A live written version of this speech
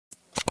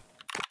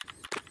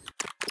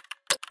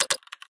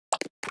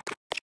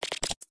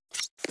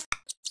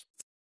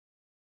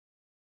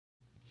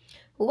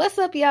What's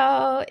up,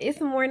 y'all? It's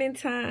morning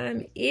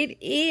time. It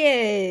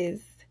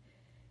is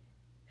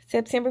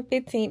September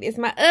 15th. It's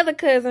my other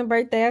cousin's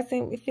birthday. I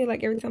feel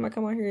like every time I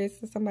come on here,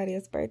 it's somebody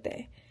else's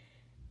birthday.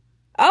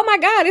 Oh my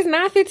God, it's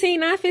 9:15,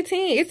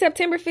 9:15. It's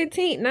September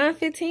 15th,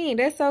 9:15.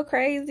 That's so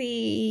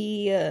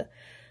crazy.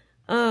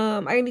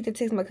 I need to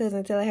text my cousin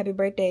and tell her happy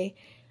birthday.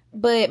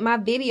 But my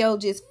video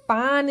just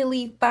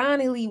finally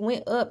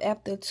went up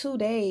after 2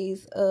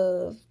 days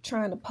of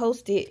trying to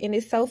post it. And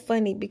it's so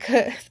funny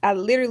because I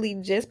literally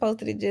just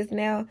posted it just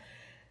now.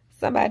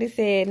 Somebody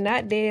said,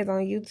 not Dez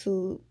on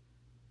YouTube.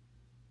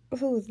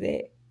 Who is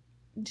that?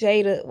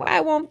 Jada. Why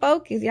it won't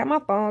focus? Yeah,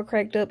 my phone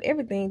cracked up.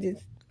 Everything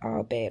just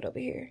all bad over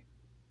here.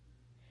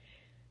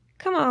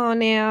 Come on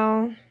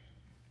now.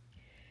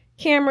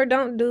 Camera,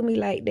 don't do me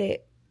like that.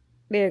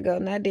 There you go.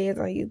 Now Dez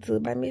on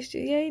YouTube. I missed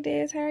you. Yay,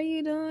 Dez. How are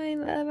you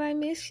doing, love? I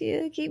miss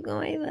you. Keep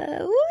going,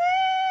 love.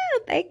 Woo!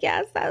 Thank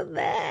y'all so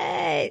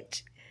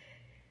much.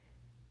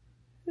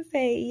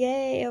 Say,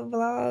 yay, a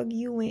vlog.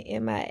 You went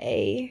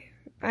MIA.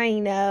 I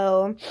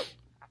know.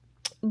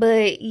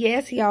 But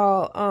yes,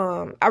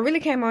 y'all. I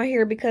really came on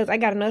here because I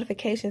got a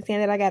notification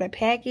saying that I got a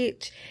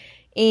package.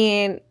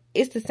 And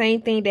it's the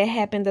same thing that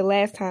happened the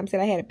last time. Said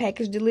I had a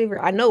package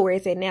delivered. I know where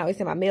it's at now. It's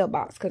in my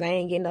mailbox because I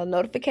ain't getting no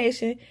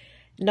notification.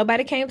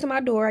 Nobody came to my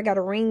door. I got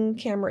a Ring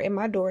camera in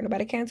my door.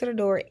 Nobody came to the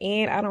door.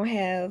 And I don't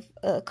have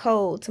a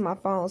code to my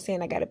phone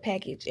saying I got a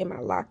package in my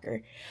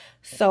locker.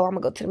 So I'm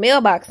going to go to the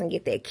mailbox and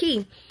get that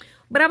key.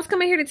 But I was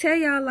coming here to tell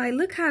y'all, like,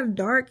 look how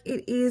dark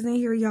it is in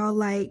here, y'all.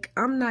 Like,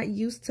 I'm not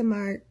used to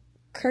my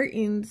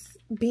curtains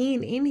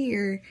being in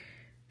here.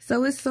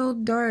 So it's so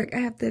dark. I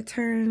have to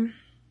turn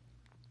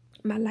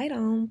my light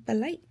on for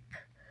light.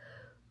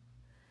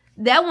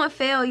 That one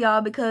fell,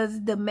 y'all,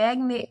 because the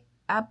magnet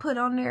I put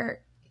on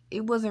there,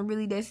 it wasn't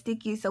really that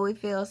sticky, so it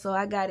fell. So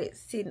I got it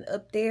sitting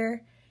up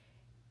there,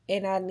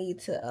 and I need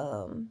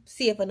to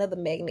see if another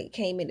magnet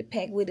came in the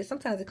pack with it.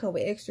 Sometimes it comes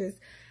with extras.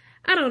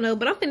 I don't know,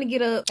 but I'm finna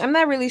get up. I'm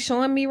not really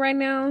showing me right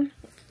now.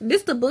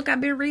 This the book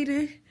I've been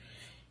reading.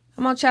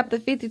 I'm on chapter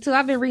 52.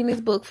 I've been reading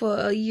this book for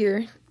a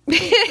year.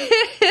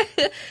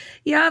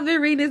 Yeah, I've been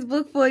reading this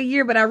book for a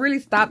year, but I really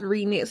stopped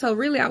reading it. So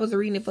really, I was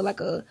reading it for like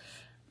a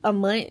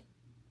month.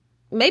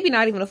 Maybe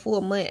not even a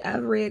full month. I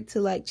read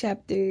to like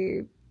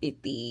chapter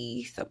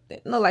 50 something.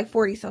 No, like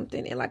 40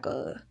 something in like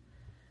a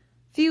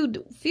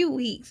few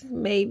weeks,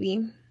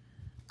 maybe.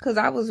 Because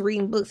I was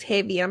reading books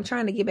heavy. I'm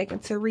trying to get back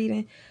into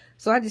reading.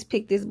 So I just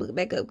picked this book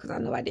back up because I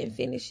know I didn't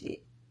finish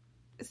it.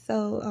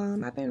 So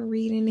I've been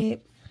reading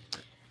it.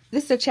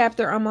 This is the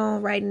chapter I'm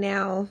on right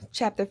now.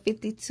 Chapter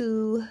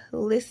 52.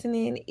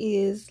 Listening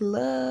is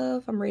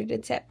love. I'm ready to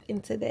tap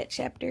into that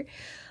chapter.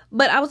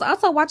 But I was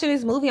also watching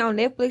this movie on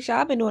Netflix. Y'all,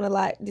 I've been doing a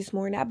lot this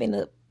morning.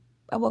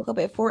 I woke up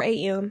at 4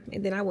 a.m.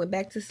 and then I went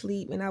back to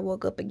sleep. And I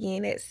woke up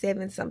again at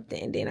 7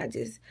 something. And then I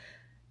just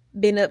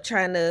been up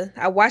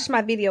I watched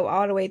my video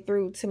all the way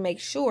through to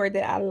make sure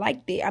that I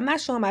liked it. I'm not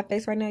showing my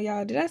face right now,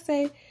 y'all. Did I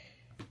say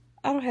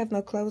I don't have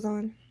no clothes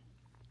on?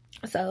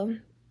 So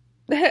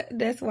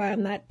that's why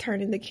I'm not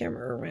turning the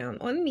camera around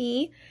on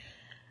me.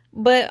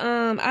 But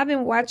I've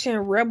been watching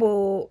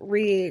Rebel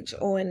Ridge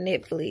on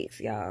Netflix,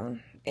 y'all.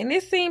 And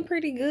it seemed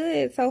pretty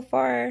good so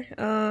far.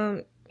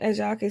 As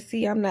y'all can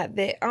see, I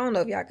don't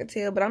know if y'all can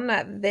tell, but I'm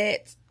not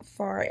that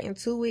far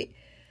into it.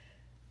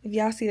 If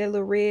y'all see that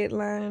little red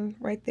line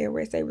right there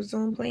where it says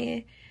resume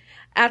playing.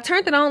 I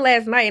turned it on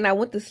last night and I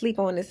went to sleep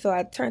on it. So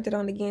I turned it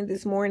on again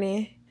this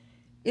morning.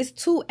 It's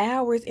 2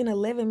 hours and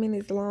 11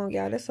 minutes long,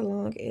 y'all. That's a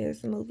long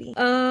ass movie.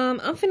 I'm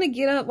finna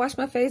get up, wash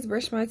my face,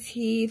 brush my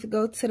teeth,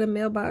 go to the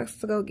mailbox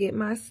to go get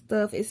my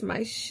stuff. It's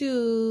my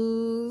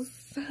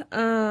shoes.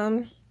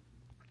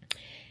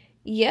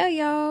 Yeah,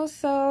 y'all.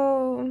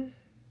 So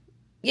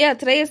yeah,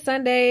 today is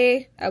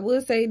Sunday. I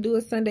would say do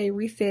a Sunday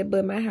reset,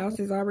 but my house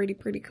is already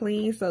pretty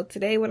clean. So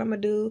today what I'm gonna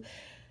do,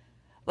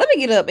 let me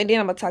get up and then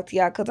I'm gonna talk to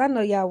y'all because I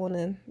know y'all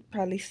wanna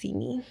probably see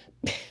me.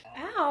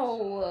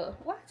 Ow!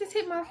 Why I just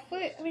hit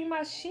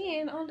my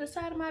shin on the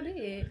side of my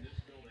bed?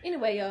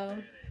 Anyway, y'all,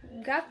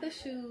 got the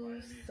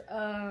shoes.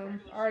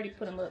 Already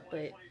put them up,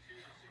 but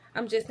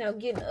I'm just now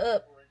getting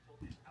up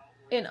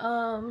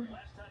and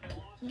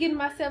getting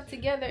myself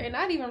together, and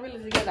not even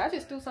really together. I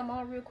just threw something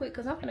on real quick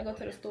because I'm gonna go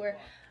to the store.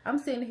 I'm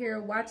sitting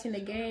here watching the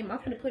game. I'm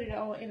gonna put it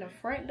on in the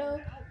front though,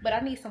 but I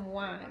need some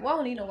wine. Well, I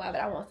don't need no wine,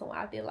 but I want some wine.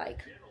 I feel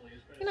like,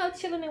 you know,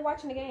 chilling and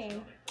watching the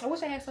game. I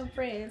wish I had some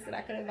friends that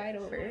I could invite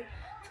over.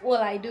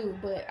 Well, I do,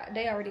 but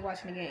they already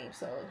watching the game,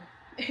 so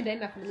they're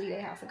not gonna leave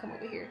their house and come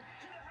over here.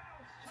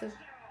 So,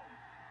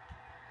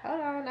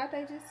 hold on, now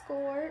they just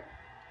scored.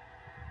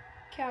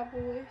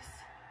 Cowboys.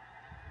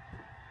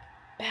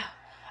 Wow.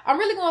 I'm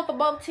really going for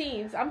both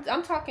teams.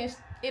 I'm talking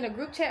in a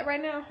group chat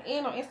right now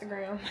and on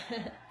Instagram.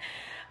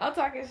 I'm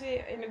talking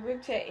shit in the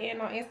group chat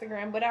and on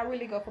Instagram, but I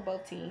really go for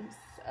both teams.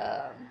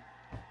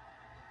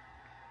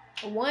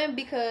 One,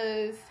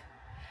 because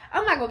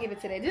I'm not gonna give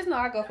it to that. Just know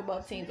I go for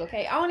both teams,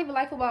 okay? I don't even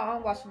like football. I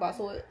don't watch football,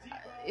 so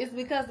it's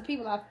because the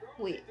people I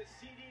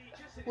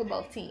with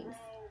both teams.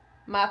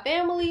 My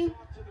family,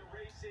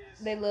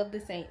 they love the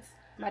Saints.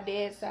 My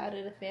dad's side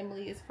of the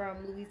family is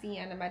from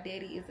Louisiana. My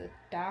daddy is a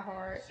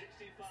diehard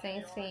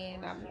Saints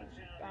fan. I'm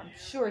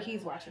sure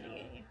he's watching the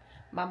game.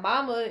 My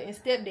mama and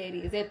stepdaddy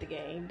is at the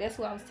game. That's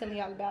what I was telling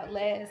y'all about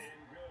last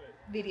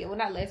video. Well,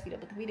 not last video,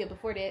 but the video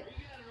before that.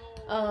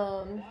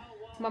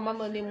 My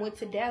mama and them went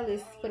to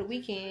Dallas for the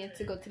weekend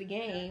to go to the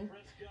game.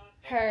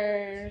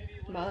 Her,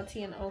 my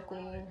auntie and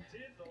uncle,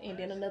 and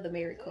then another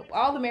married couple.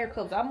 All the married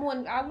couples. I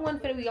wasn't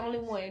finna be the only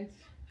one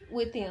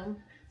with them.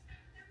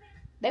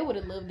 They would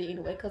have loved it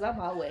anyway, because I'm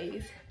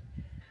really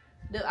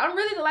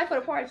the life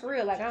of the party for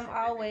real. Like, I'm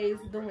always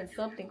doing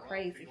something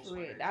crazy for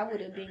real. I would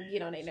have been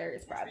get on their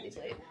nerves probably,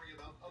 but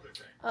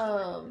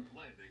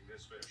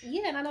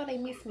yeah, and I know they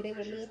miss me. They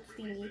would love to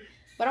see me.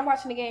 But I'm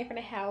watching the game from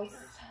the house.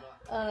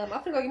 I'm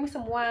gonna go get me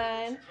some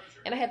wine,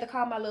 and I had to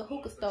call my little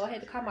hookah store. I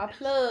had to call my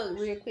plug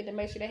real quick to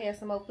make sure they had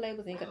some more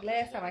flavors in. Cause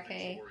last time I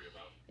came,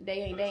 they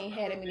ain't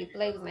had that many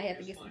flavors, and I had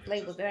to get some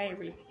flavors that I ain't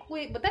really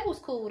quick. But that was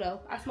cool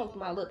though. I smoked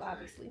them all up,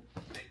 obviously.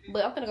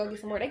 But I'm gonna go get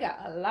some more. They got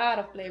a lot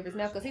of flavors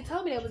now, cause he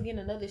told me they was getting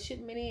another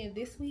shipment in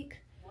this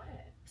week.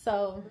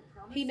 So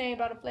he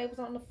named all the flavors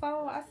on the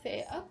phone. I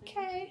said,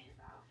 okay,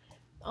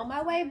 on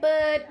my way,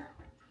 bud.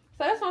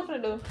 So that's what I'm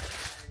gonna do.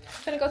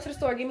 I'm gonna go to the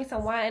store, get me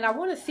some wine, and I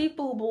want a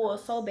seafood boil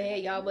so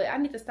bad, y'all. But I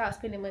need to stop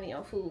spending money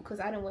on food, cause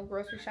I done went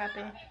grocery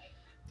shopping,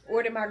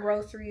 ordered my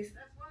groceries,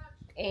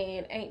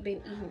 and ain't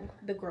been eating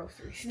the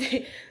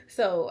groceries.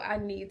 So I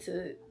need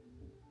to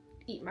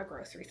eat my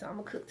groceries. So I'm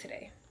gonna cook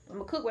today. I'm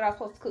gonna cook what I was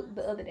supposed to cook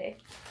the other day.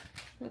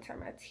 Let me turn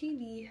my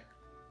TV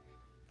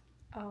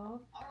off.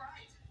 All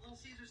right. Little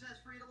Caesar says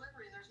free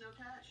delivery and there's no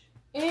catch.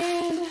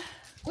 And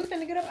we're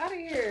gonna get up out of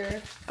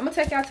here. I'm gonna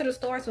take y'all to the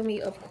stores with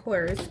me, of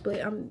course, but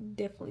I'm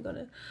definitely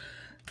gonna,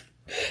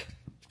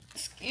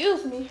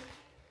 excuse me.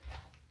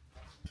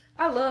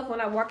 I love when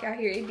I walk out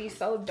here, it be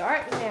so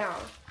dark now.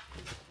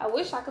 I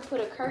wish I could put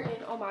a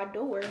curtain on my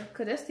door,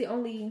 cause that's the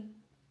only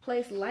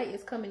place light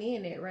is coming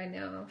in at right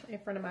now, in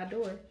front of my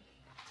door.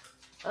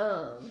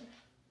 Yeah,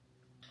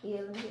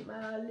 let me get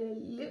my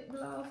little lip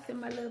gloss in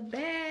my little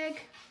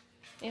bag.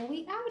 And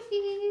we out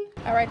here.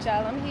 All right,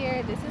 y'all, I'm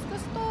here. This is the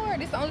store.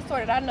 This is the only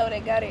store that I know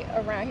that got it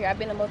around here. I've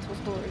been to multiple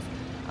stores.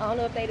 I don't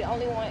know if they the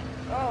only one.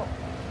 Oh,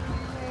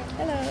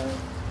 hello.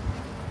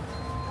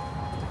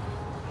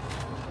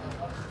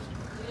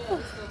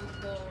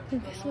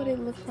 That's what it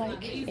looks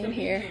like in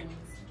here.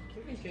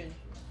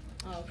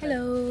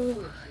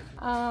 Hello.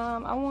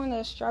 I want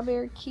a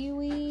strawberry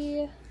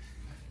kiwi,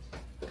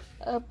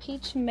 a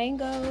peach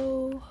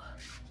mango.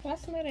 Can I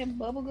smell that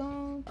bubble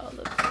gum? Oh,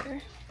 look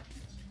there.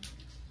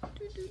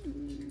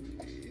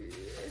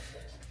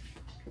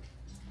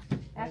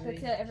 I have to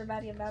tell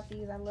everybody about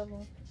these. I love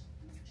them.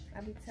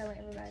 I be telling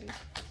everybody.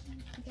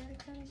 You got it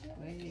kind of good?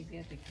 Where you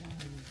get the camera?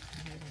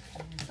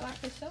 So I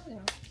can show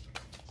them.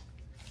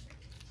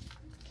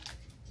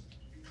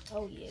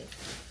 Oh, yes.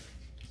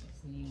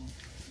 It's new.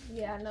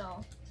 Yeah, I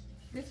know.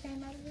 This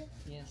came out of it?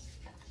 Yes.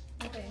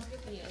 Okay,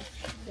 yes.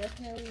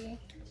 Definitely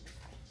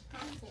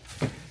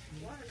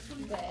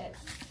that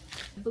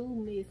Boo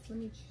Mist. Let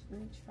me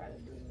try to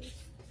do this.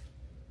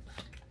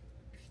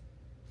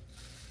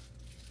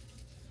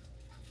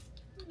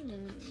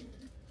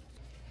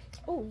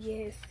 Oh,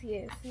 yes.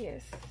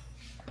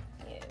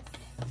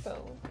 So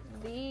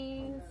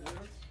these,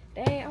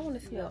 dang, I want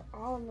to smell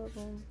all of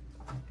them.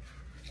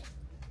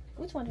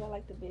 Which one do I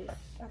like the best?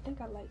 I think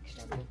I like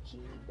strawberry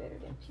kiwi better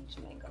than peach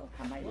mango.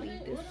 I might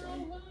leave this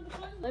one.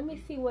 Let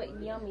me see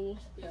what yummy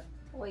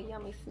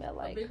smell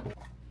like.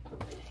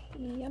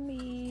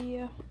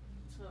 Yummy.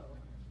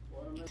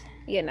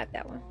 Yeah, not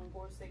that one.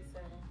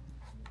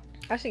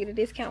 I should get a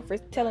discount for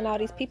telling all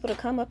these people to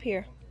come up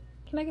here.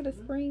 Can I get a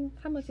spring?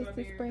 How much is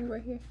this spring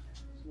right here?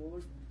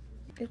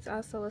 It's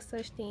also a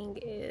such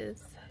thing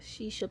as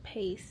shisha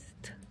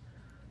paste,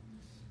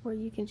 where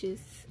you can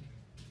just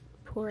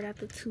pour it out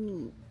the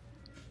tube.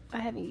 I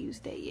haven't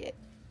used that yet.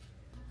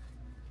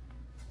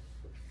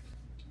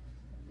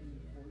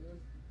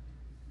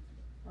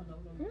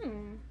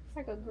 It's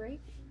like a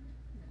grape.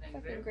 It's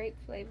like a grape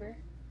flavor.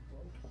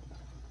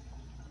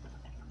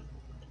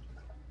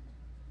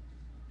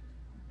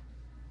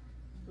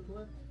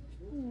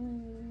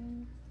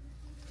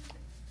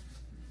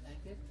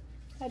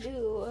 I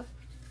do.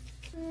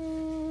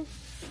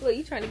 Look,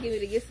 you trying to get me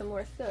to get some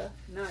more stuff.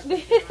 No,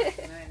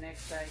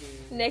 next time.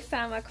 Next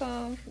time I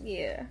come,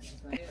 yeah.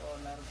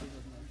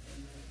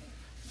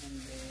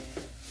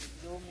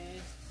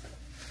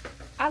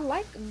 I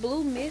like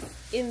blue mist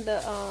in the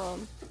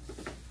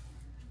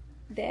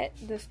the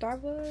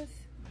Starbucks.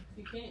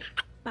 You can't.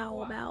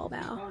 Bow.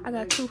 I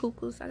got two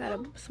hookahs. I got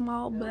a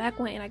small black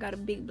one and I got a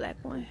big black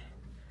one.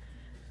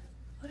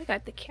 Oh, they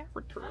got the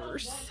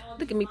characters.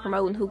 Look at me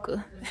promoting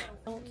hookah.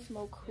 Don't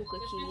smoke hookah,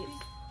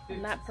 kids.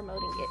 I'm not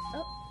promoting it.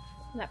 Oh,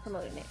 I'm not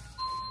promoting it.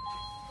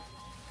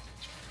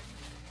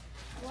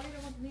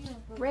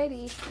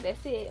 Ready.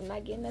 That's it. I'm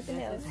not getting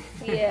nothing else.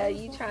 Yeah,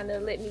 you trying to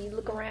let me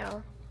look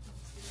around.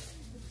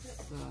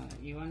 So,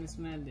 you want to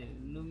smell the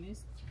blue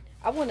mist?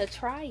 I want to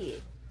try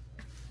it.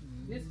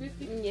 This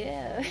 50?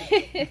 Yeah.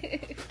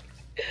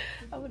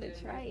 I wanna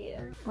try it.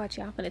 Watch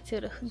y'all, I'm gonna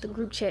tell the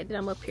group chat that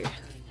I'm up here.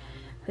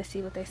 Let's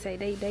see what they say.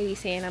 They be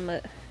saying I'm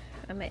an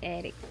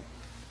addict.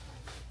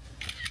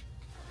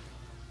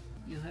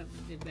 You have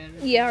the battery?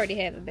 Yeah, I already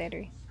have a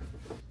battery.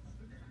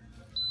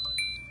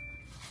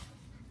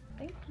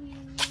 Thank you.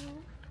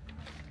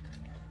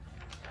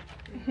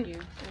 Thank you.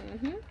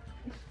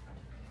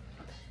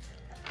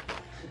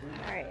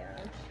 Alright,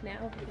 now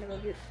we're gonna go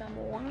get some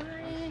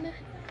wine,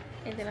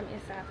 and then I'm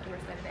inside for the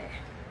rest of the day.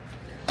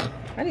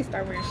 I need to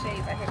start wearing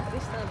shades out here because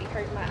this sun be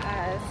hurting my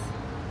eyes.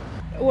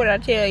 What did I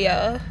tell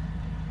y'all?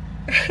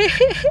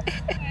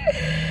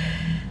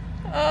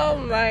 Oh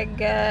my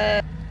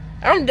god.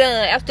 I'm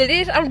done. After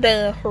this, I'm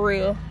done for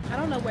real. I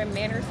don't know where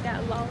manners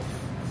got lost.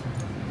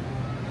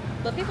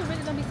 But people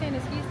really don't be saying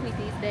excuse me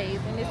these days,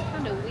 and it's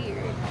kind of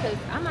weird because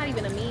I'm not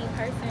even a mean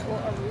person or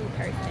a rude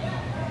person.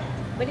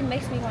 But it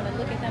makes me want to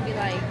look at them and be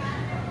like,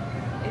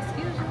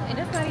 excuse you? And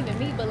that's not even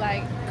me, but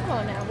like, come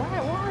on now, why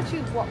are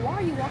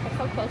you walking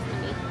so close to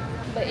me?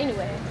 But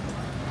anyway,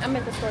 I'm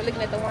at the store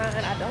looking at the wine.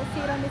 I don't see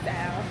it on this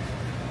aisle.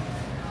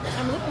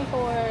 I'm looking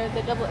for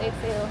the double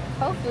XL.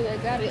 Hopefully I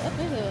got it up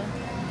in here.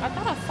 I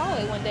thought I saw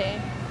it one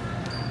day.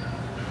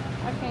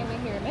 I came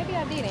in here. Maybe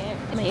I didn't.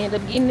 I may end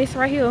up getting this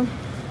right here.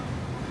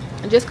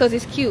 Just because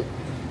it's cute.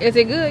 Is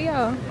it good,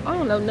 y'all? I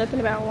don't know nothing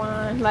about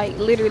wine. Like,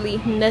 literally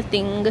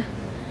nothing.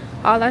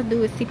 All I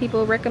do is see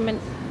people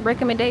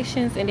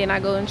recommendations, and then I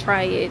go and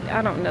try it.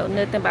 I don't know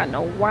nothing about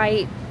no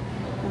white,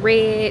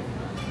 red,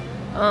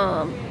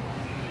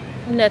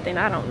 nothing.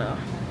 I don't know.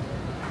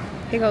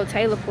 Here go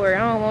Taylor for it.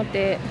 I don't want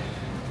that.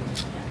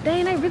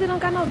 Dang, they really don't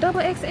got no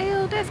double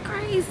XL. That's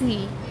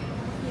crazy.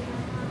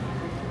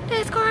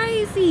 That's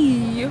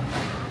crazy.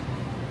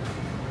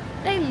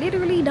 They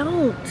literally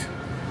don't.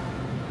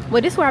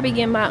 Well, this is where I be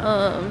getting my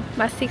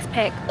my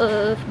 6-pack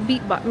of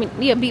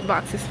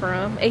beatboxes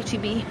from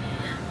HEB.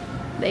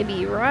 They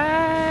be right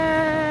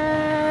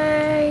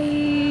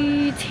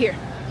here.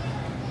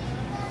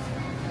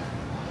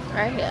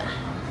 Right here.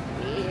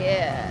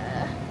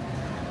 Yeah.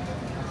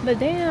 But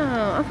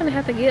damn, I'm gonna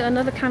have to get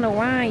another kind of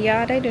wine,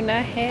 y'all. They do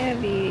not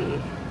have it.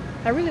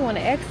 I really want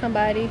to ask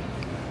somebody,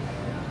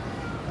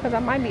 because I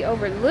might be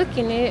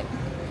overlooking it.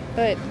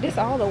 But this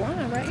all the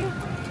wine right here.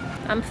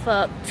 I'm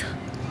fucked.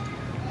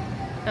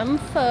 I'm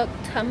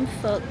fucked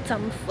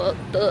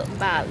up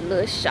by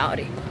little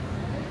shawty.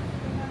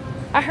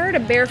 I heard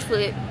of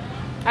barefoot.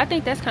 I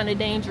think that's kind of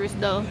dangerous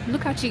though.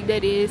 Look how cheap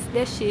that is.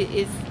 That shit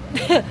is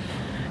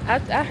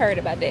I heard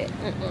about that.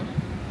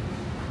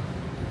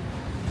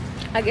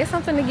 I guess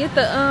I'm gonna get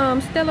the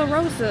Stella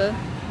Rosa.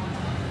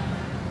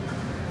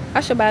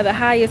 I should buy the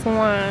highest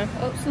wine.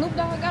 Oh, Snoop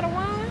Dogg got a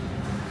wine?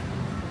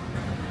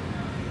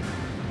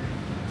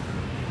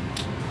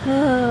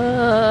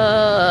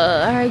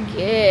 I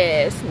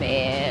guess,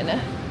 man.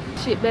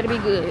 Shit better be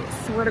good.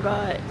 Swear to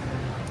God.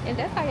 And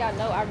that's how y'all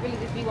know I really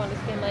just be wanting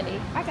to spend money.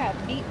 I got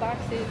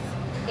beatboxes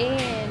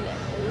and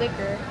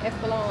liquor at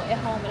Salon at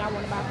home, and I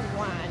want to buy some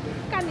wine. I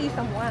think I need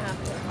some wine.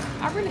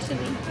 I really should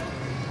leave.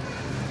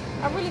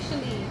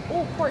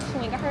 Oh, porch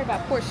swing. I heard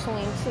about porch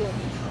swing too.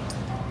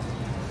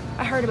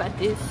 I heard about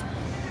this.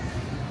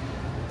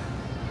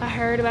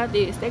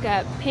 They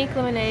got pink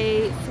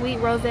lemonade, sweet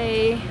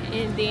rosé,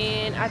 and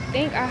then I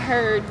think I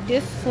heard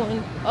this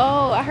one.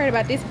 Oh, I heard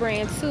about this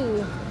brand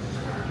too.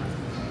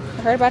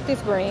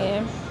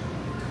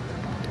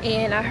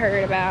 And I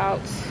heard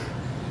about,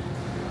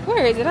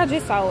 where is it? I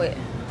just saw it.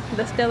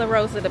 The Stella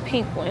Rosa, the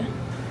pink one.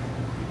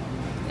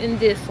 And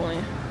this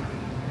one.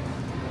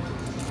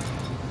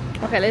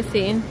 Okay, let's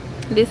see.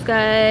 This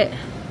got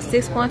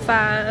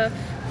 6.5.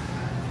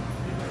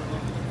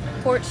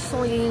 Porch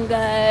swing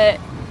got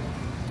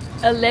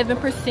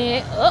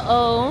 11%.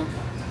 Uh-oh.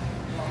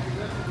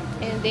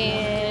 And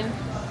then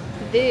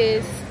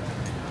this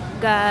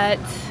got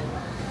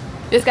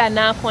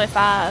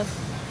 9.5.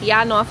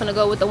 Y'all know I'm gonna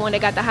go with the one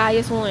that got the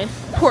highest one.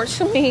 Porch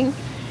swing.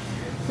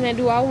 Now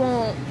do I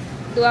want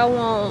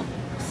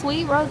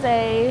sweet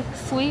rosé,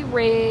 sweet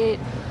red,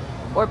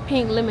 or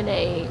pink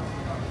lemonade?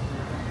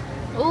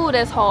 Ooh,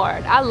 that's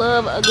hard. I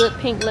love a good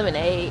pink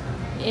lemonade,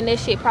 and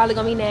this shit probably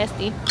gonna be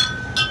nasty.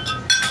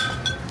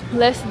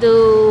 Let's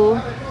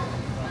do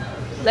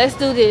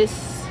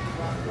this.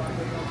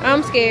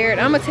 I'm scared.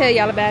 I'm gonna tell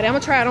y'all about it. I'm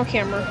gonna try it on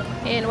camera.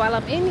 And while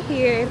I'm in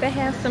here, if they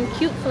have some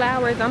cute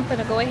flowers, I'm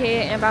gonna go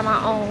ahead and buy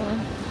my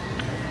own,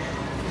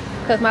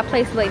 cause my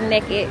place look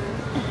naked.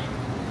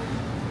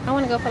 I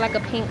want to go for like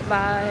a pink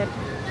vibe.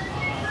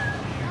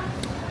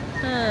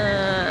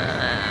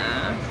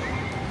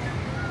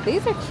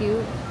 These are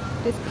cute.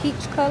 This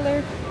peach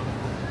color,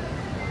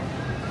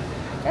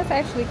 that's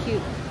actually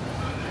cute.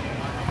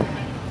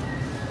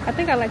 I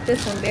think I like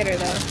this one better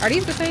though. Are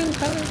these the same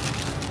color?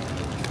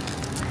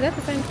 Is that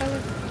the same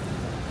color?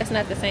 It's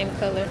not the same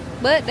color,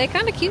 but they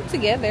kind of cute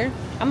together.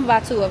 I'm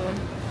gonna buy 2 of them.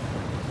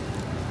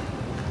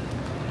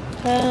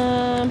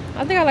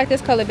 I think I like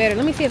this color better.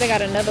 Let me see if they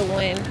got another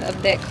one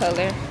of that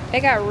color. They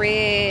got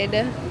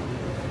red.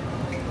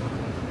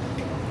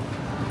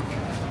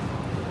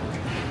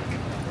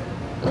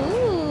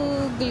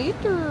 Ooh,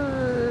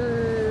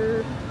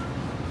 glitter.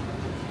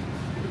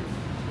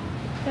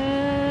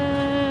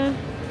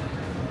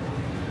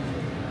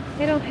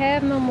 don't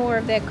have no more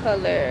of that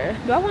color.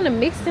 Do I want to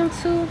mix them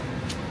too?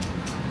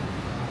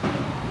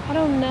 I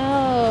don't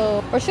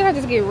know. Or should I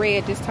just get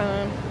red this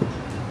time?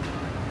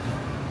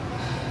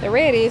 The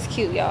red is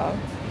cute, y'all.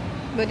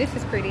 But this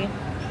is pretty.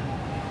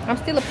 I'm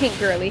still a pink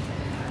girly.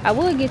 I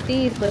would get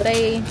these, but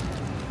they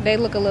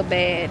look a little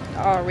bad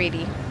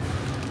already.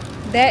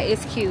 That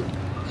is cute.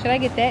 Should I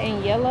get that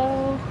in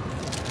yellow?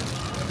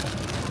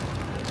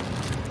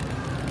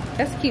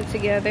 That's cute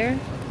together.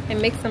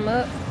 And mix them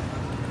up.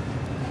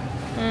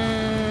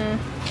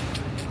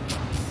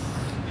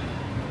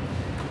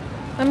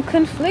 I'm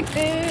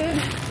conflicted.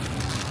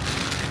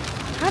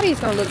 How these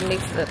gonna look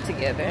mixed up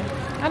together?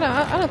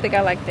 I don't think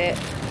I like that.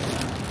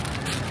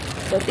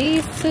 But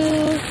these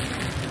two,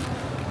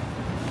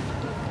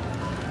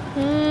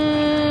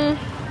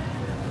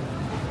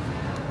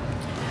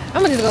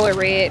 I'm gonna just go with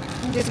red.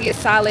 Just get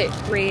solid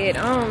red.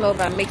 I don't know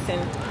about mixing.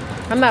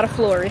 I'm not a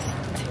florist.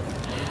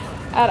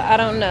 I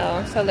don't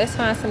know. So let's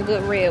find some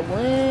good red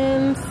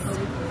ones.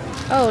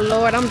 Oh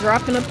Lord, I'm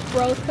dropping the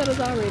rose petals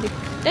already.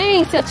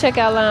 Dang,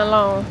 self-checkout line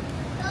long.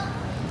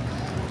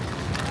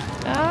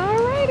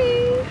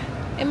 Alrighty.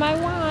 And my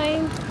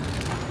wine.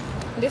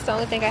 This is the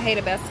only thing I hate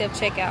about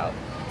self-checkout.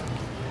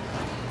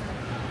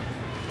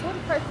 What a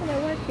person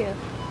that work here.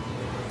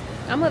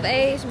 I'm of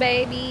age,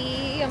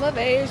 baby. I'm of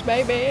age,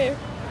 baby.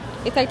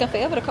 It takes them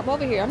forever to come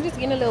over here. I'm just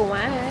getting a little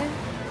wine.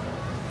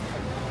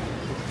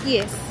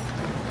 Yes.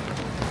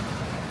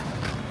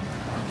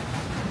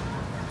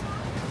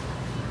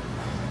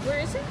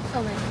 Where is it?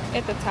 Oh, man.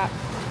 At the top.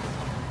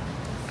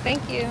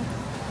 Thank you.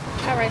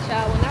 All right,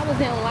 y'all. When I was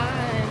in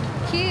line,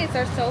 kids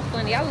are so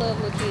funny. I love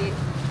little kids.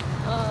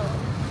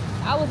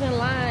 I was in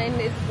line.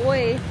 This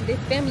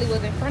family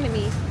was in front of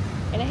me,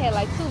 and they had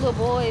like two little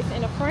boys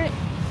in the front.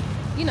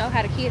 You know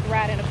how the kids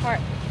ride in the park.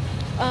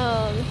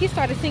 He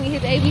started singing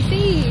his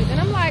ABCs, and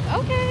I'm like,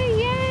 okay,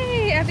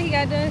 yay! After he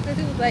got done, because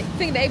he was like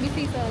singing the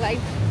ABC song, like,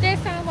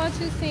 next time won't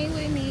you sing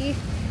with me?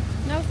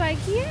 And I was like,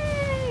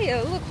 yay!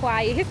 A little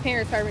quiet. His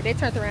parents heard it. They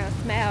turned around and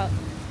smiled.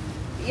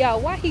 Yo,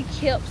 why he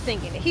kept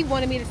singing it? He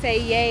wanted me to say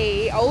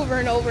yay over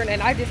and over,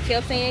 and I just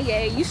kept saying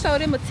yay. You show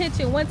them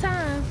attention one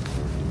time,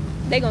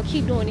 they gonna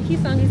keep doing it. He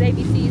sung his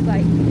ABCs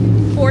like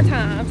 4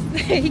 times.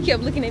 He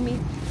kept looking at me.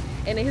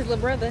 And then his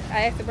little brother,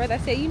 I asked the brother, I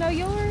said, you know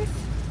yours?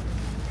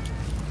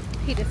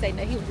 He didn't say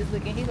no, he was just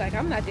looking. He's like,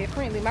 I'm not that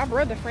friendly. My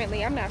brother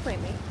friendly, I'm not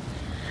friendly.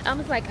 I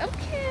was like,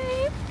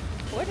 okay.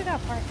 Where did I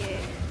park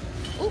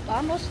at? Oop, I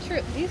almost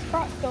tripped. These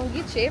Crocs gonna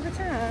get you every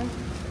time.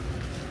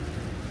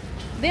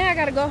 Then I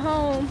gotta go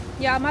home.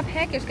 Y'all, my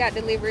package got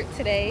delivered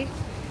today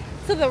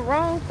to the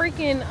wrong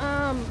freaking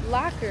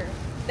locker.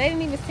 They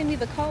didn't even send me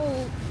the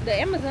code. The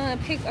Amazon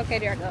pic, okay,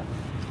 there I go.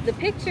 The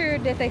picture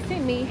that they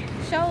sent me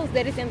shows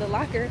that it's in the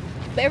locker.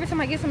 But every time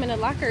I get some in the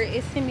locker,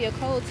 it sends me a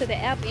code to the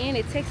app and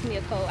it texts me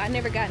a code. I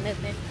never got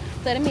nothing.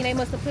 So that means they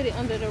must have put it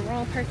under the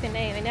wrong person's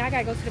name. And now I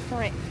gotta go to the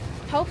front.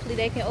 Hopefully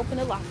they can open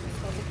the locker,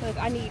 so, because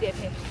I need that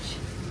package.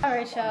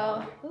 Alright,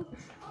 y'all.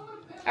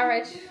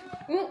 Alright.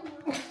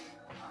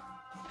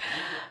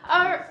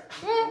 Alright.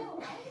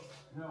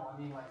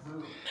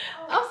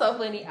 I'm so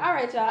funny.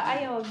 Alright, y'all. I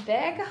am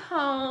back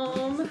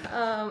home.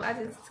 I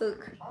just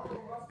took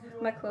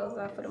my clothes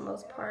off for the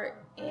most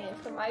part and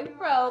put my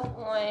robe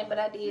on, but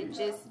I did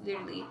just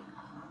literally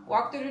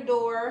walk through the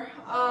door.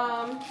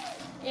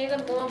 Ended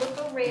up going with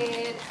the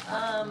red.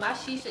 My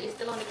shisha is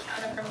still on the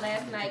counter from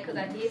last night because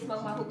I did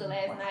smoke my hookah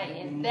last night,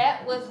 and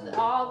that was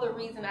all the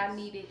reason I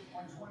needed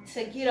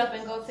to get up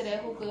and go to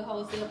that hookah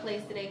wholesale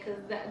place today,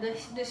 because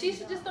the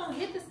shisha just don't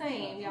hit the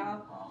same,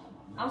 y'all.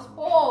 I'm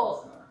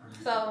spoiled.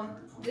 So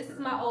this is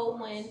my old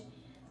one.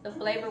 The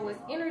flavor was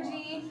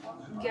energy.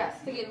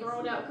 Got to get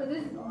thrown out because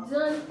it's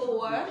done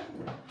for.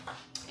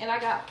 And I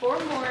got 4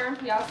 more.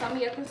 Y'all saw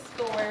me at the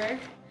store.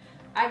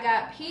 I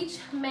got peach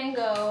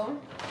mango.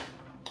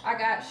 I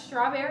got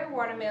strawberry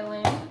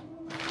watermelon.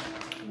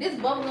 This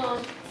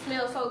bubblegum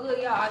smells so good,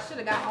 y'all. I should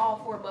have got all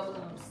 4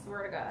 bubblegums,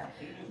 swear to God.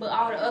 But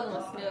all the other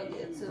ones smell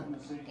good too.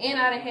 And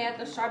I done had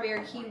the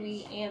strawberry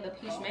kiwi and the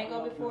peach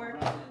mango before.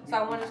 So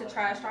I wanted to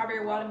try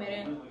strawberry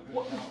watermelon.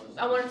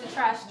 I wanted to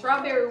try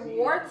strawberry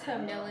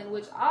watermelon,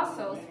 which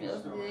also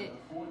smells good.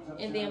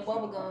 And then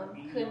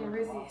bubblegum. Couldn't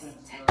resist.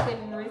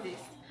 Couldn't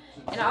resist.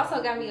 And I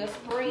also got me a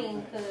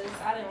spring because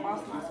I done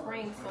lost my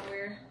spring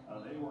somewhere.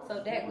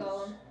 So that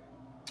goes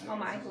on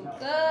my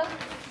hookah.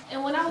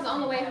 And when I was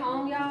on the way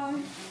home, y'all,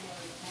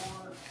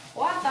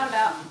 well, I thought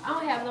about, I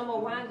don't have no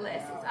more wine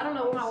glasses. I don't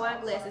know where my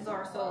wine glasses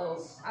are,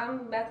 so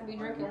I'm about to be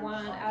drinking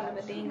wine out of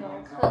a dang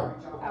on cup.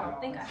 I don't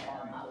think I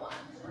have my wine.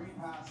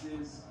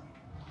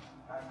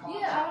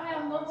 Yeah, I don't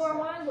have no more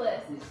wine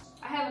glasses.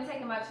 I haven't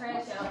taken my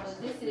trash out,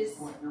 but this is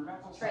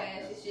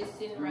trash. It's just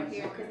sitting right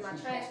here because my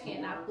trash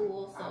can not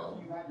full,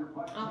 so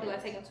I don't feel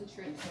like taking 2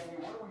 trips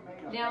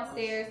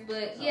downstairs.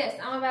 But yes,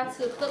 I'm about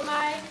to put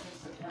my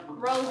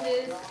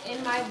roses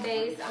in my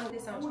vase. I'm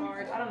this on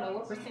charge. I don't know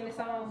what percent it's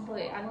on,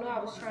 but I know I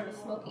was trying to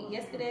smoke it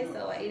yesterday,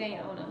 so it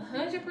ain't on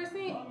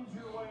 100%.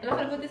 And I'm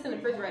gonna put this in the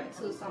refrigerator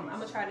too, so I'm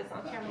gonna try this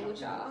on camera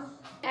with y'all.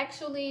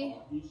 Actually,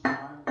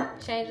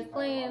 change of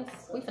plans.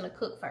 We finna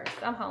cook first.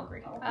 I'm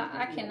hungry.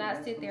 I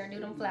cannot sit there and do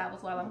them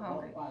flowers while I'm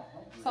hungry.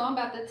 So I'm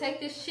about to take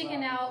this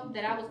chicken out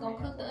that I was gonna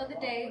cook the other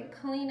day,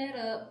 clean it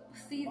up,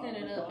 season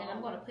it up, and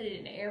I'm gonna put it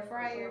in the air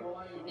fryer.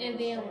 And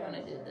then we're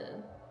gonna do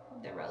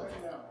the roses.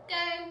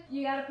 Okay.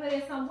 You gotta put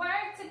in some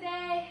work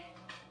today.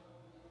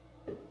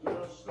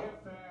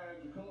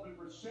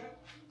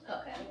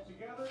 Okay.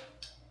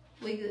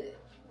 We good.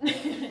 I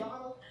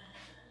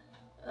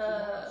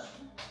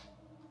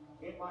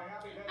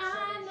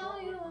know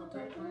you want to.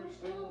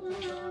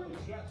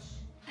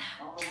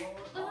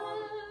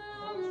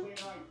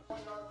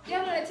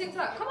 Y'all know that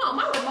TikTok? Come on,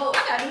 my remote. I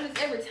gotta do this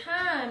every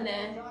time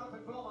now.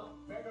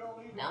 That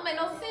don't make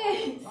no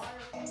sense.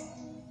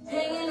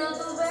 Hanging on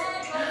the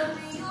back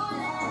of your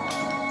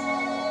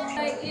leg.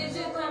 Like, is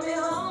you coming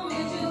home?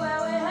 Is you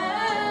out with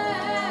her?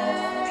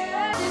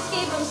 Just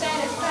keep them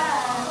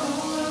satisfied on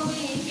the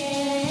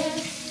weekend.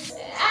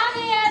 I'll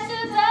be at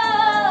your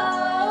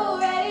door,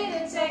 ready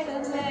to take a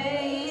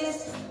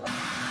place.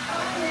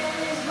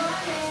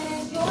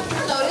 I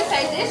know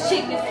this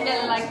chicken is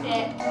smelling like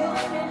that.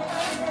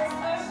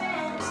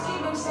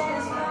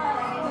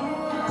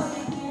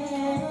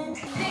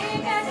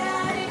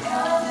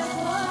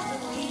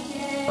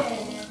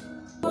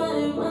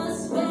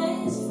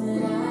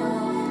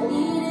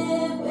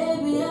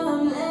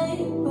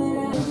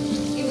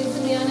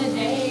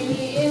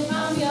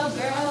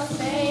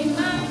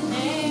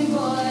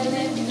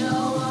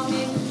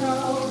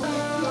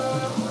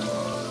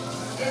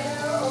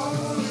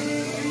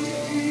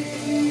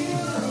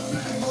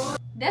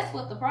 That's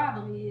what the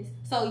problem is.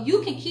 So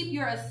you can keep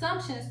your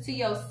assumptions to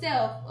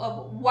yourself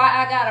of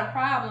why I got a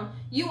problem.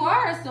 You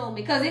are assuming,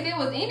 because if it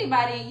was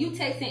anybody and you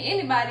texting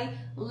anybody,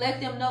 let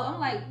them know. I'm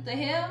like, the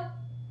hell?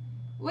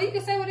 Well, you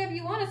can say whatever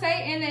you want to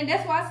say, and then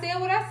that's why I said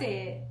what I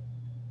said.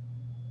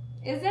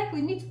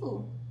 Exactly, me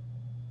too.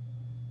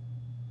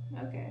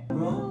 Okay.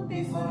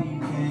 Before you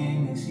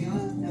came,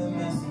 excuse the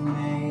mess you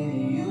made.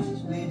 It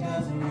usually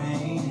doesn't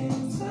rain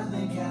in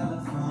Southern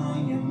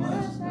California,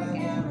 much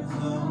like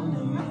Arizona.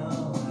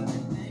 I've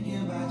been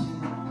thinking about you.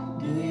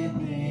 Do you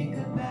think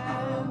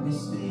about me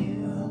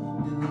still?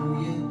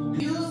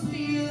 Do you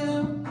feel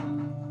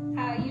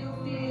how you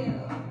feel?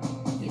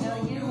 You know,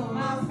 you were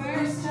my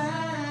first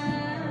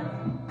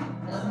time,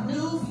 a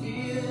new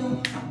feel.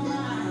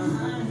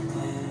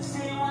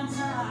 Say one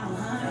time, I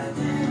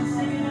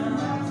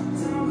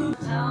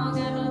don't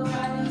got no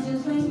problem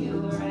just with you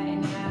right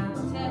now.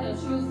 Tell the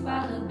truth, I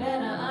look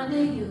better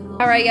under you.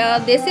 Alright, y'all,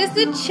 this is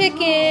the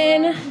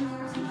chicken.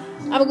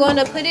 I'm going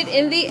to put it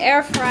in the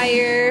air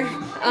fryer.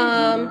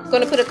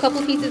 Going to put a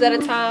couple pieces at a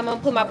time. I'm going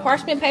to put my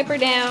parchment paper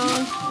down.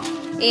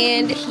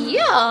 And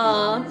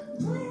yeah.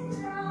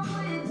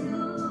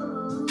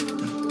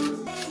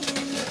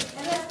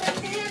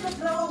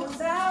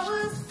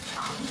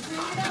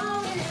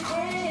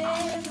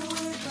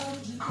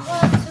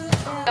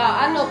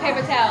 I know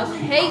paper towels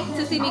hate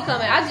to see me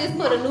coming. I just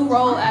put a new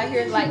roll out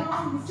here like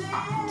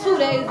 2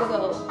 days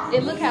ago.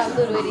 And look how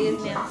little it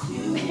is now.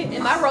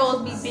 And my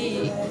rolls be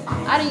big.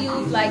 I done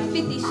used like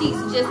 50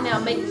 sheets just now,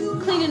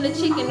 cleaning the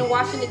chicken and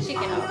washing the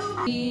chicken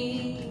off.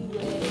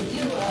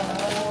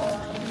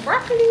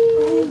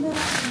 Broccoli.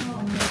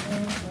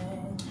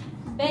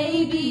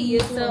 Baby,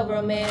 you're so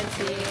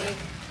romantic.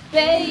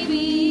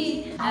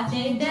 Baby, I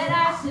think that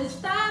I should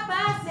start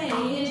by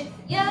saying,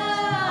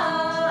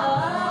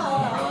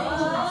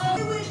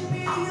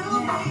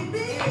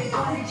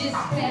 just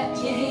clap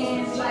your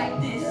hands like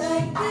this,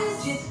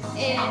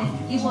 and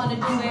you wanna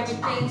do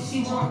everything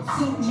she wants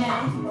to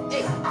now.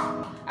 Hey.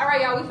 All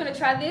right, y'all, we finna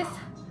try this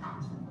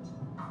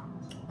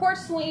porch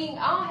swing.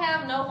 I don't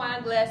have no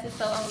wine glasses,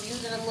 so I'm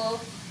using a little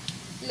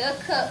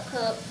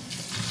cup.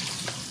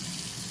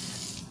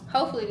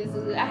 Hopefully this is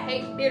good. I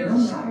hate bitter. No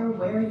matter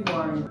where you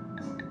are.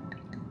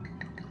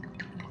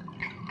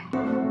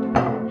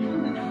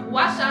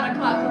 Why shot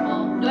o'clock? Come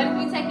on. Do I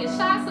need to be taking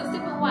shots or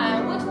sipping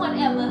wine? Which one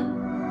ever?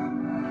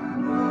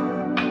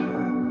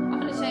 I'm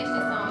gonna change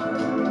this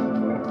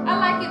song. I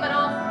like it, but I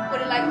don't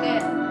put it like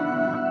that.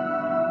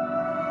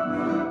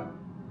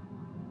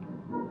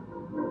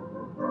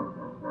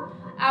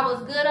 I was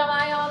good on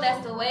my own.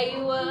 That's the way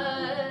you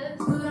was.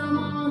 Good on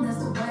my own,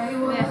 that's the way you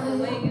was. That's the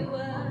way you was.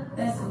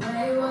 That's the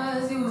way it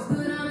was. You was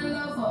good on the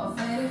low for a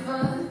faded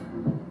fuck.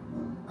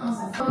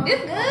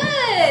 It's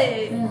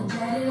good.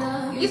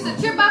 Used to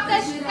trip off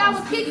that shit I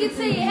was kicking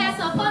to you. Had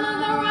some fun on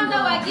the run, though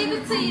I give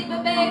it to you.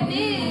 But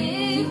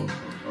baby,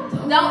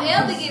 don't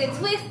ever get it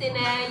twisted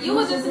now. You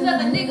was just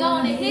another nigga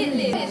on the hit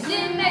list.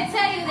 Didn't they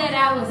tell you that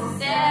I was a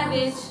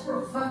savage?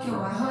 Fucking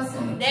white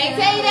hustle. They ain't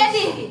tell you that,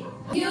 did it?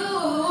 You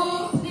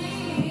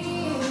need.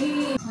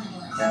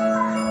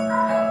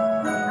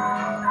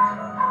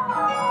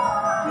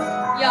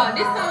 Y'all,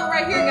 this song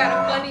right here got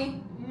a funny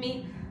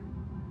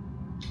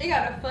it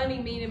got a funny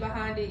meaning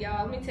behind it,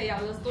 y'all. Let me tell y'all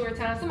a little story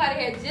time.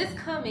 Somebody had just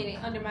commented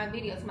under my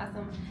video to my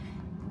son,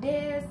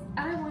 Des,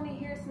 I want to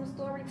hear some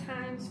story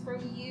times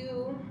from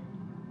you.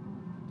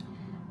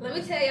 Let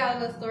me tell y'all a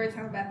little story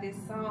time about this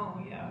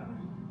song, y'all.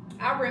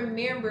 I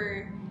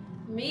remember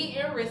me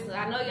and Rissa,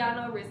 I know y'all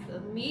know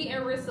Rissa. Me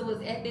and Rissa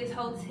was at this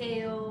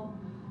hotel.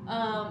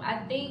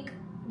 I think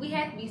we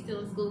had to be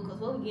still in school because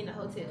what we get in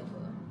the hotel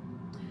for?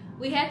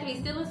 We had to be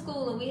still in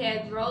school, and we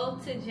had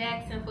drove to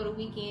Jackson for the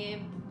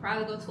weekend,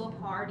 probably go to a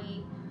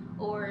party,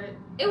 or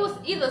it was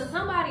either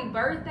somebody's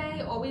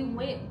birthday or we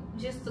went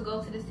just to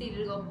go to the city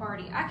to go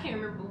party. I can't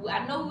remember.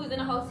 I know we was in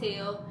a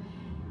hotel,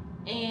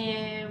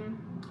 and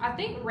I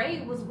think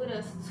Ray was with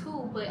us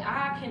too, but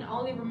I can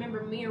only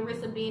remember me and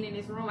Rissa being in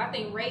this room. I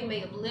think Ray may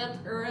have left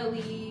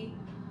early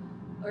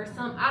or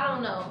something. I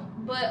don't know.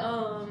 But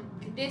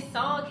this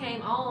song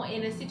came on,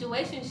 and the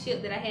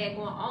situationship that I had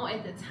going on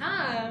at the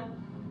time,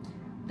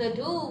 the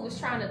dude was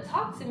trying to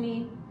talk to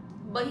me,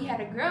 but he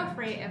had a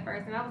girlfriend at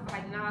first, and I was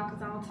like, nah,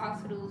 because I don't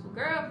talk to dudes with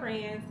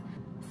girlfriends.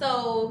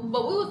 So,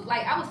 but we was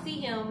like, I would see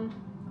him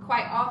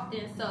quite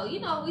often. So, you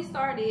know, we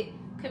started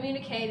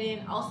communicating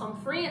on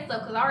some friend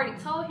stuff, because I already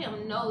told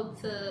him no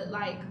to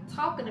like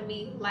talking to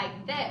me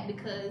like that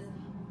because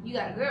you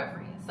got a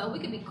girlfriend. So we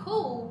could be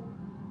cool,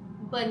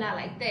 but not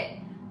like that.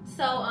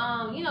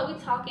 So, you know, we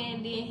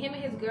talking, then him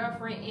and his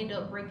girlfriend end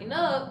up breaking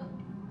up.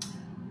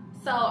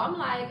 So I'm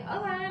like,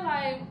 okay,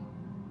 like,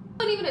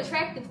 not even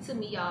attractive to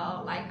me,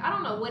 y'all. Like, I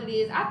don't know what it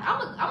is.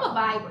 I'm a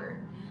viber.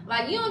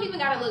 Like, you don't even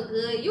gotta look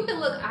good. You can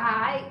look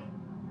alright.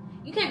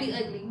 You can't be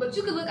ugly, but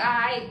you can look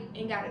alright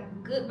and got a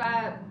good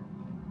vibe,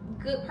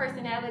 good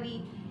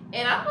personality,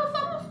 and I'm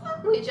gonna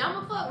fuck with you. I'm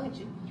gonna fuck with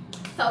you.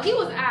 So he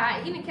was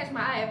alright. He didn't catch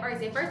my eye at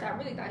first. At first, I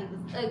really thought he was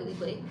ugly,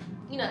 but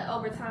you know,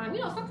 over time, you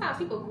know, sometimes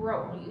people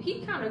grow on you.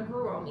 He kind of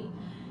grew on me.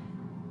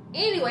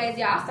 Anyways,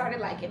 y'all, I started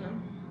liking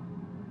him.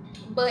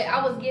 But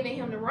I was giving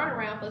him the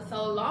runaround for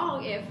so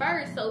long at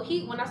first. So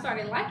when I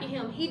started liking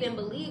him, he didn't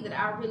believe that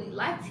I really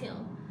liked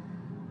him.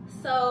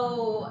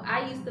 So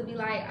I used to be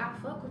like, I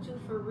fuck with you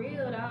for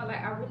real, dog.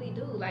 Like, I really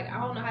do. Like, I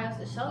don't know how else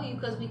to show you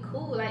because we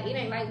cool. Like, it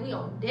ain't like we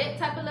on that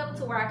type of level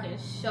to where I can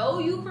show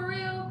you for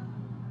real.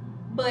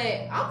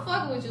 But I'm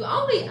fucking with you.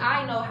 Only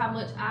I know how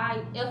much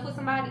I F with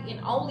somebody,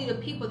 and only the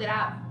people that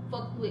I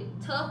fucked with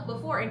tough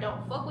before and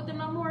don't fuck with them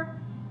no more,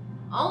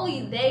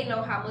 only they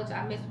know how much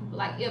I miss people.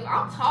 Like, if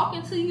I'm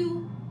talking to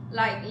you,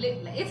 like,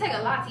 it take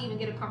a lot to even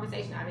get a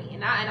conversation out of me.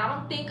 And I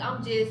don't think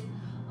I'm just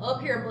up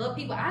here above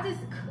people.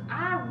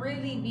 I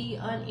really be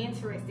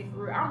uninterested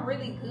for real. I'm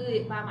really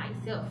good by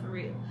myself for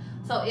real.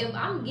 So if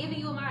I'm giving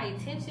you my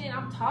attention,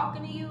 I'm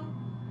talking to you,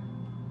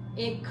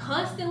 and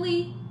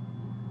constantly,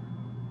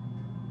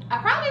 I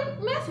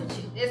probably mess with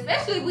you.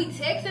 Especially if we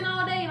texting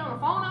all day and on the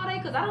phone all day,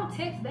 because I don't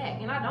text back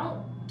and I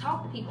don't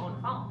talk to people on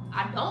the phone.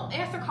 I don't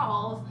answer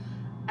calls.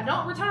 I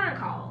don't return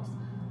calls.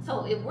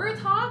 So if we're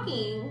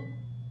talking,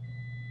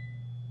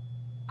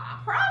 I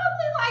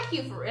probably like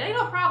you for real. Ain't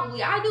no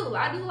probably. I do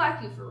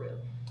like you for real.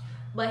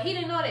 But he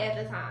didn't know that at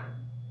the time.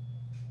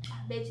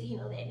 I bet you he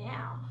know that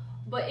now.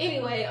 But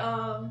anyway,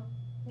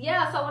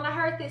 yeah, so when I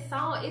heard this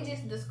song, it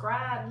just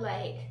described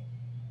like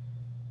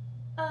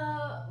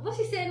what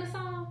she said in the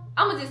song.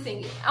 I'ma just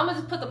sing it. I'ma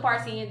just put the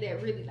parts in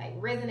that really like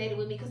resonated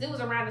with me, because it was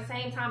around the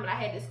same time that I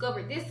had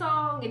discovered this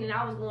song, and then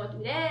I was going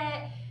through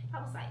that.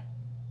 I was like,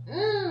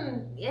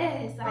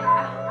 yes, I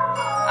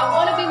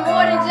want to be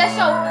more than just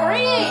your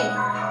friend.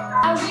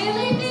 I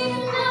really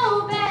didn't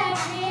know back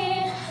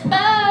then,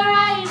 but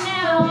right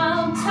now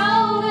I'm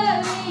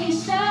totally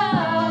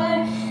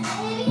sure.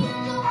 Maybe I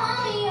don't want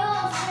to be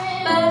your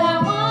friend, but I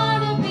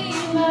want to be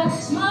much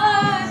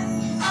more.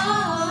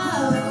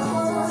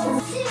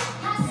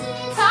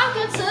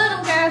 Talking to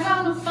them girls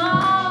on the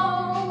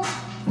phone.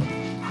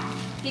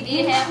 He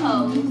did have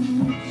hoes.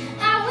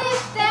 I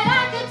wish that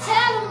I could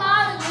tell them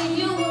all to leave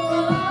you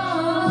alone.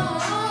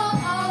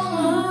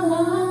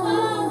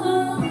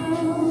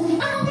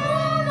 I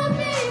wanna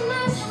be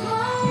much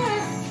more.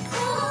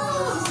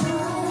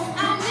 I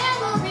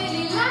never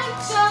really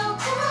liked your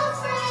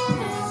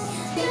girlfriend.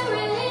 You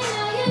really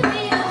know you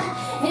feel,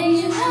 and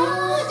you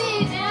know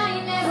deep down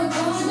you never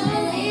gonna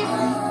leave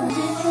her.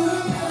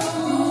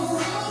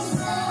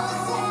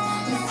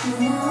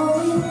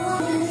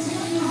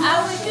 I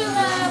wish you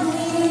loved me.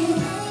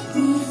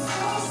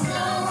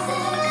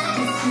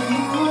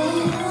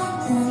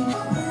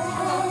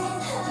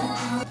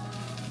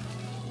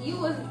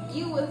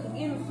 You was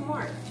getting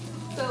smart.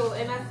 So,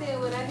 and I said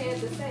what I had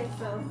to say,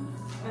 so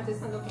I just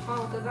hung up the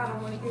phone because I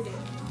don't want to hear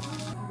that.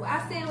 Well,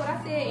 I said what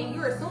I said, and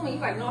you're assuming.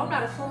 You're like, no, I'm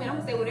not assuming. I'm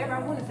gonna say whatever I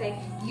want to say.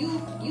 You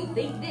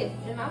think this,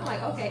 and I'm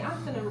like, okay,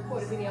 I'm gonna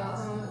record a video. I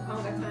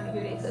don't got time to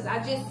hear that, because I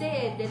just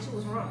said that you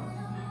was wrong,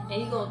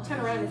 and you gonna turn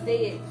around and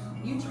say it.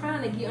 You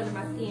trying to get under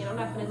my skin. I'm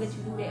not gonna let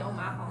you do that on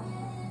my phone.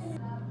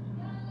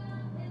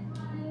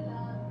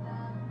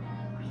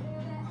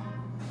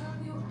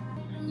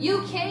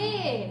 You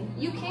can.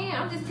 You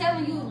can. I'm just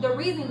telling you, the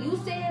reason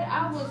you said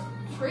I was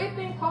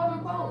tripping, quote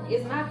unquote,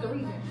 is not the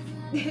reason.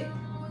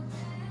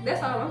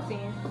 That's all I'm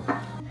saying.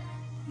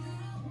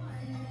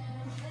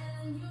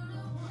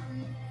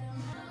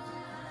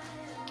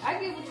 I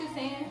get what you're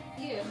saying.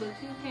 Yeah, but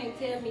you can't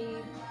tell me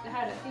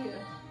how to feel.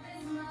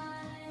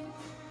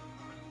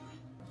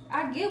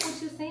 I get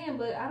what you're saying,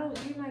 but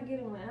you're not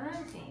getting what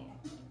I'm saying.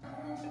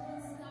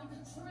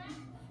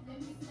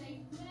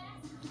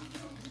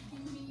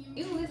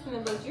 You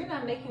listening, but you're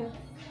not making,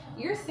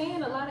 you're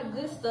saying a lot of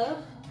good stuff.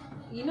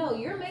 You know,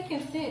 you're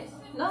making sense.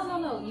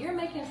 No, you're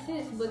making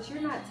sense, but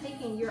you're not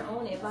taking your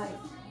own advice.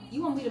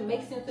 You want me to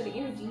make sense of the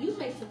energy. You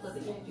make sense of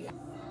the energy.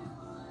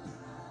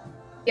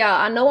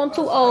 Y'all, I know I'm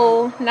too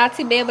old not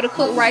to be able to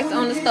cook rice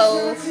on the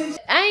stove.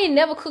 I ain't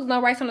never cooked no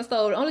rice on the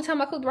stove. The only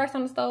time I cooked rice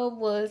on the stove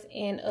was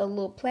in a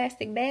little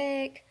plastic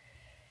bag.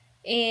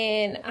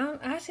 And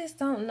I just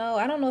don't know.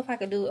 I don't know if I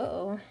could do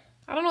it.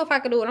 I don't know if I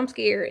could do it. I'm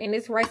scared. And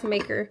this rice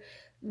maker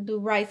do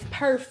rice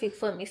perfect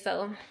for me.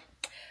 So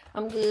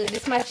I'm good.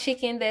 This is my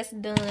chicken that's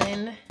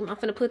done. I'm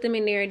gonna put them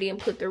in there and then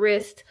put the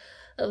rest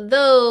of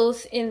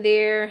those in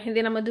there. And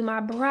then I'm gonna do my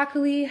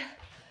broccoli.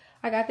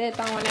 I got that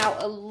thrown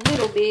out a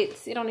little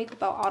bit. You don't need to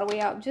throw all the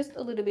way out, just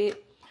a little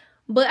bit.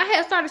 But I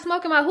had started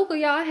smoking my hookah,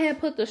 y'all. I had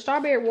put the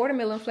strawberry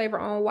watermelon flavor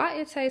on. Why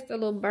it tastes a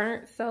little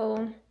burnt,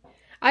 so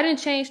I didn't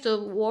change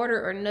the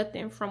water or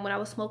nothing from when I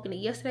was smoking it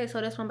yesterday,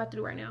 so that's what I'm about to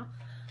do right now.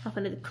 I'm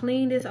gonna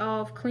clean this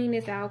off, clean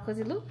this out, because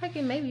it looked like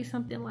it may be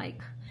something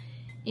like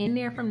in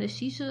there from the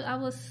shisha I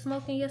was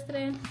smoking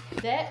yesterday.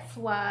 That's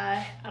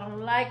why I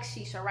don't like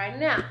shisha right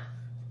now.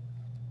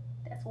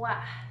 That's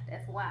why.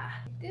 Get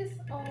this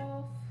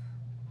off.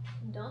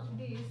 Dump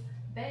this,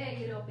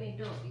 bag it up and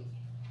dump it.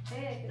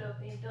 Bag it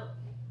up and dump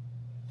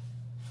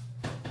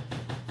it.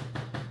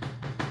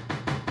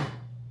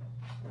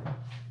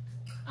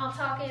 I'm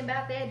talking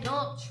about that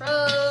dump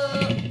truck.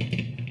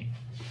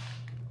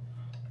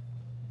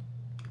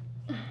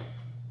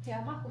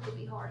 Yeah, my hook could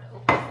be hard to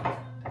open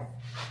sometimes.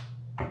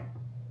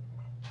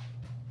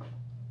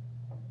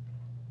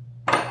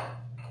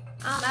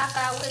 I'm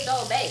outside with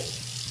those babies.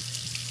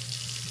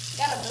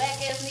 Got a black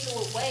ass nigga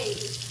with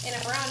waves and a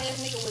brown ass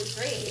nigga with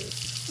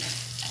dreads.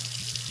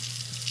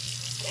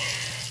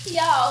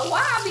 Y'all,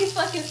 why are these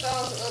fucking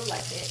songs up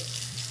like that?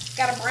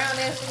 Got a brown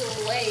ass nigga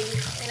with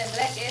waves and a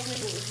black ass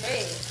nigga with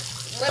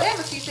dreads.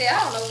 Whatever she said, I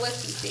don't know what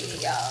she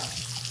said, y'all.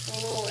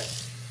 Lord.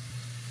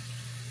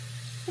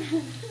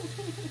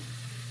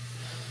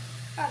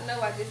 I know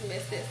I just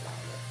messed that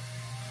song up.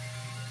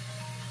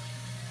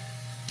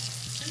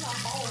 My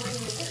phone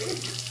ringing.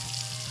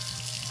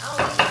 I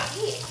don't even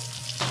see it.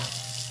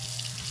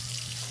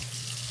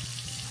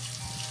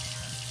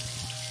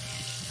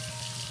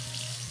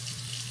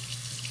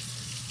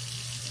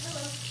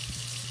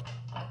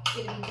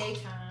 It'll be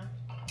daytime.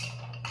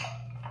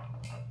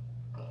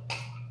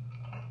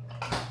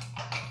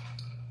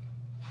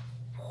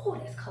 Oh,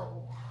 that's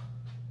cold.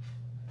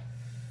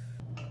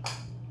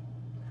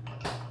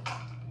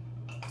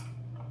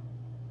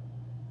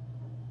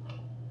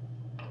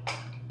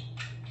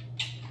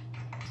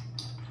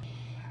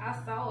 I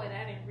saw it.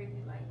 I didn't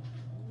really like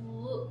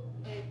look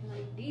at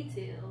like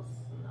details.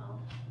 No.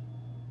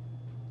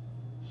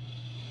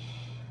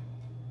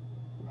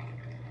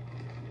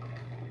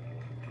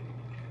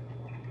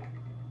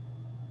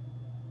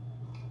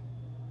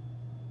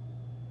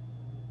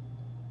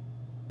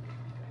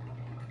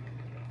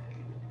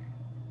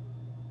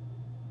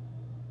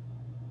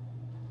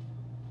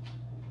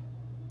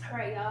 All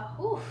right,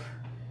 y'all. Oof.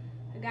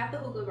 I got the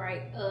hookah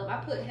right.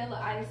 I put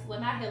hella ice. Well,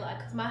 not hella ice,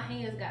 because my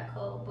hands got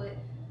cold, but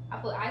I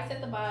put ice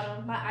at the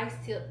bottom. My ice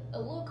tip a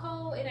little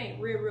cold. It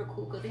ain't real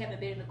cool because it haven't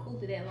been in the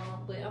cooler that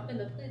long. But I'm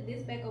gonna put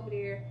this back over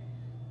there.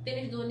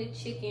 Finish doing the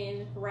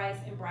chicken, rice,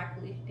 and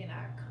broccoli. Then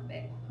I come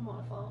back. I'm on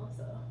the phone,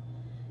 so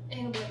I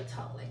ain't gonna be able to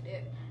talk like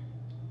that.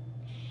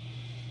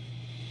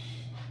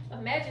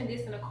 Imagine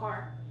this in a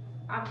car.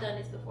 I've done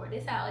this before.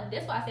 That's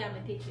why I say I'm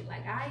addicted.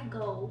 Like, I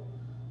go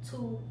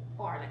too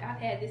far. Like, I've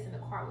had this in the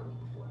car with me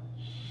before.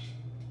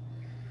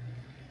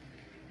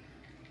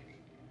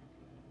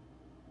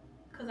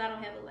 Cause I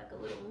don't have like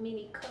a little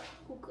mini cup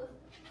hookah.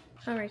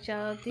 All right,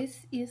 y'all.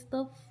 This is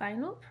the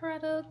final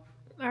product.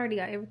 I already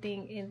got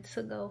everything in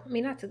to-go. I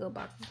mean, not to-go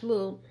boxes.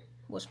 Little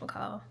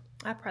whatchamacallit.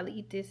 I probably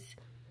eat this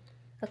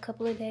a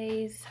couple of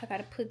days. I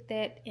gotta put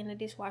that in the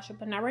dishwasher,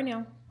 but not right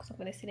now, because I'm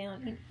gonna sit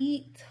down and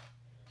eat.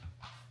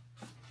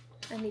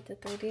 I need to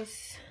throw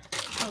this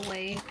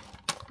away.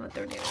 I'm gonna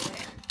throw that away.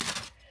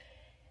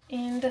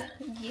 And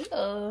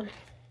yeah.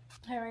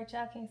 All right,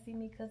 y'all can't see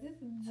me because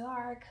it's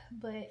dark,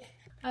 but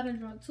I done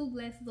drunk 2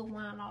 glasses of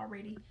wine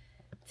already.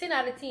 10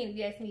 out of 10 if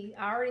you ask me.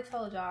 I already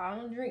told y'all I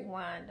don't drink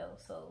wine though,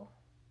 so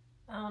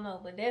I don't know,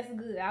 but that's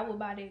good. I would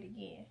buy that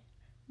again.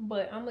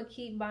 But I'm gonna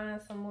keep buying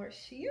some more.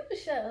 You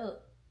shut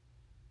up.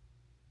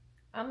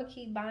 I'm gonna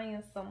keep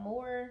buying some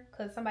more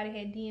because somebody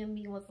had DM'd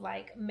me, was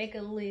like, make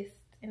a list.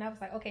 And I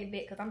was like, okay,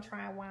 bet, because I'm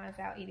trying wines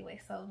out anyway.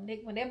 So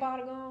when that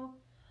bottle gone,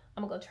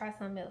 I'm gonna go try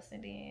something else.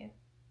 And then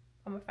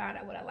I'm gonna find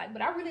out what I like.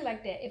 But I really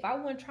like that. If I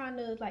wasn't trying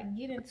to like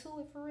get into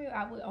it for real,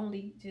 I would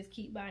only just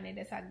keep buying it.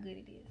 That's how good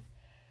it is.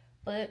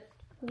 But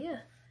yeah,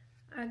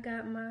 I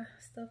got my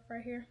stuff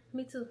right here.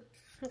 Me too.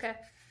 Okay.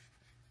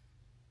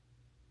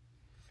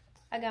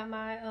 I got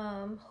my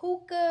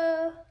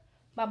hookah,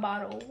 my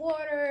bottle of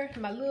water,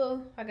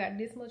 I got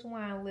this much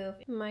wine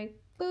left. My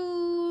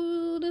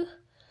food.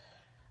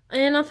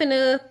 And I'm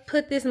finna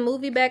put this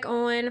movie back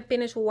on,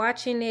 finish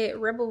watching it,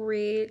 Rebel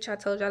Ridge. I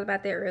told y'all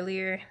about that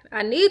earlier.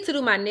 I need to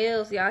do my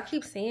nails, y'all. I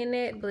keep saying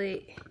that,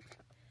 but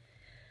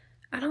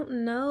I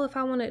don't know if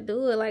I want to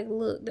do it. Like,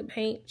 look, the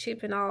paint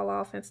chipping all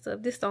off and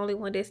stuff. This is the only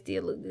one that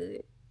still look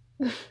good.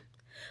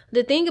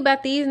 The thing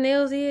about these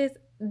nails is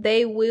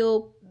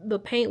the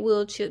paint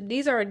will chip.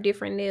 These are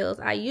different nails.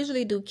 I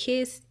usually do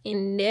Kiss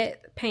and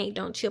that paint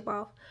don't chip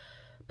off.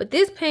 But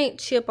this paint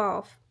chip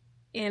off.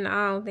 And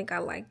I don't think I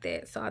like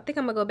that. So I think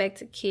I'm going to go back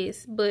to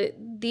Kiss. But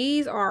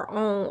these are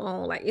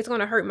on. Like, it's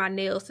going to hurt my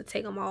nails to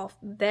take them off.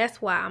 That's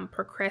why I'm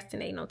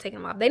procrastinating on taking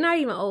them off. They're not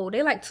even old.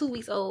 They're like 2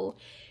 weeks old.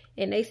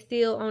 And they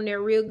still on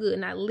there real good.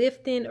 Not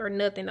lifting or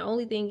nothing. The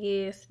only thing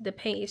is the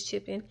paint is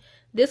chipping.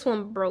 This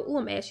one broke. Oh,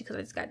 I'm ashy because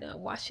I just got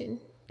done washing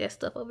that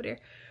stuff over there.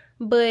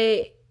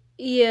 But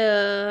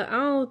yeah, I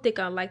don't think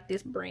I like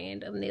this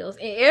brand of nails.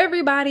 And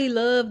everybody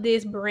loved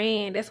this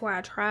brand. That's why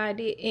I tried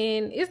it.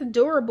 And it's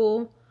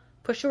durable.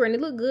 For sure, and it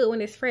look good when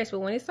it's fresh, but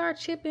when it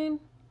starts chipping,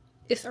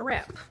 it's a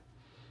wrap.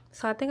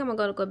 So I think I'm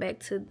gonna go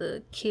back to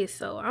the Kiss.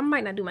 So I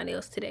might not do my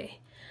nails today.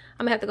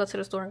 I'm gonna have to go to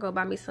the store and go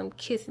buy me some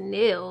Kiss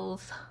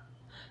nails,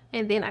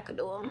 and then I could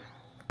do them.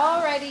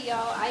 Alrighty,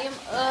 y'all, I am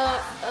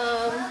up.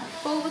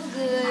 Food was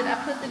good. I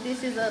put the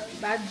dishes up.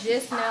 I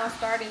just now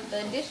started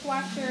the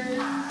dishwasher.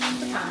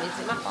 What time is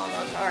it? My phone's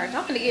on charge.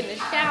 I'm gonna get in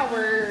the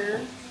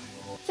shower.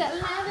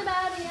 Telling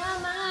everybody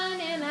I'm mine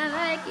and I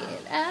like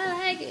it, I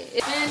like it.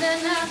 It's been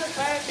another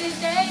perfect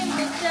day,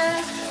 but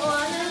just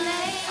wanna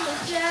name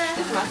it just.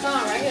 This is my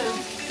song right here.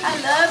 I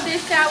love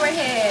this shower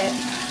head.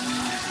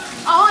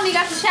 Oh, I only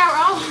got the shower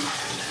on.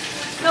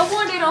 No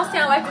wonder it don't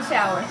sound like the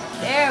shower.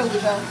 There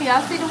we go. Can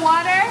y'all see the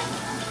water?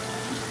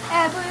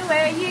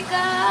 Everywhere you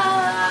go.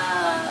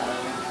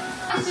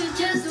 We should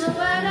just do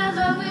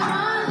whatever we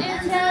want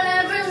and tell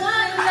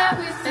everyone that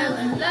we fell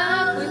in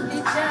love with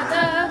each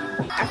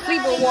other. I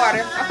sleep with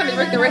water. I'm gonna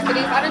drink the rest of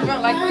these. I done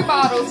drunk like 3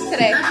 bottles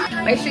today.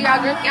 Make sure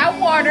y'all drink y'all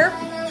water.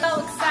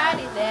 So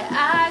excited that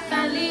I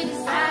finally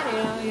decided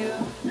on you.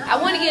 I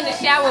want to get in the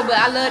shower, but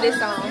I love this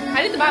song.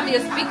 I need to buy me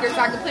a speaker so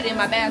I can put it in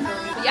my bathroom.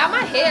 But y'all,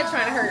 my head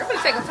trying to hurt. I'm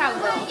gonna take a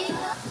Tylenol.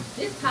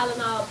 This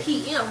Tylenol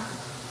PM.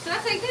 Should I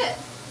take that?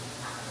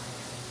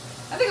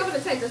 I think I'm gonna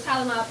take the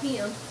Tylenol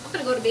PM. I'm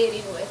gonna go to bed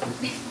anyway.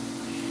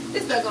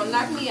 This stuff gonna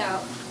knock me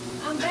out.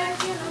 I'm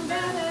back and I'm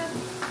better.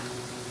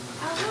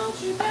 I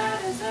want you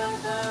back as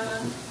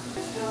ever.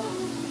 Let's go.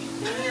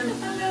 And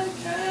if I let it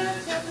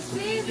catch, have to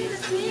see me to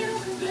see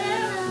it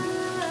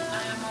better.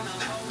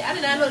 I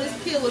did not know this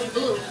pill was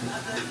blue.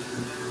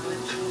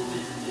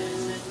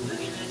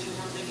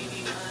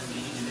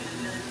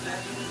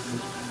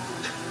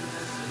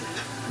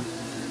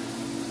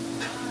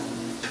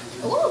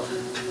 Ooh.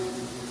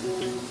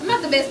 I'm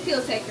not the best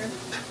pill taker.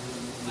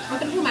 I'm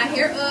gonna put my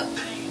hair up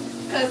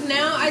because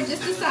now I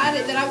just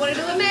decided that I want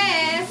to do a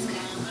mask.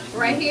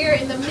 Right here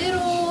in the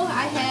middle,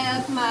 I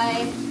have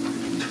my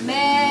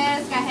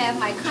mask. I have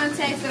my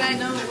contacts that I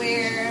don't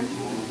wear.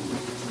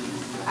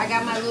 I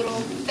got my little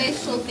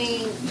facial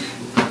thing.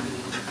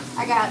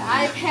 I got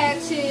eye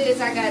patches.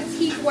 I got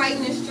teeth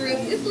whitening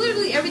strips. It's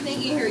literally everything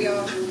in here,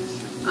 y'all.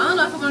 I don't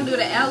know if I'm gonna do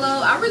the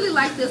aloe. I really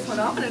like this one.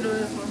 I'm gonna do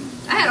this one.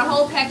 I had a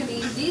whole pack of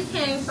these. These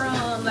came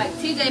from like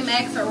TJ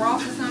Maxx or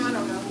Ross or something. I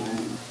don't know.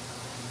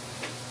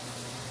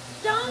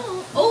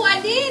 Don't. Oh,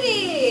 I did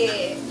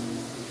it.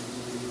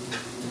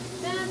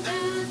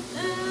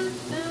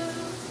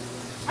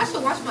 I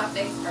should wash my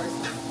face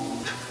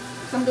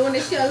first. So I'm doing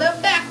this shit a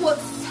little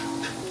backwards.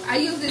 I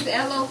use this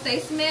aloe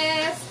face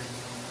mask.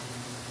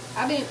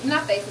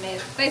 Not face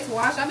mask, face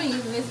wash. I've been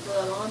using this for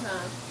a long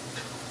time.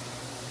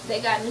 They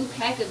got new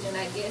packaging,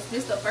 I guess.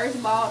 This is the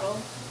first bottle.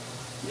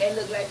 They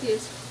look like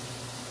this.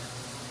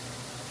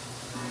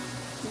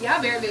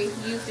 Y'all barely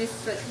use this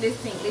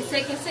sink. This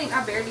second sink,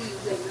 I barely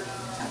use it.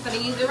 I'm gonna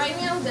use it right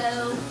now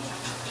though.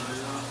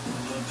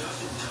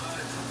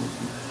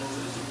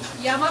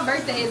 Yeah, my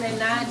birthday is in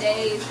 9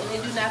 days and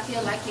it do not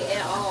feel like it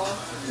at all.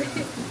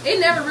 It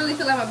never really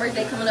feel like my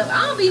birthday coming up.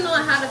 I don't be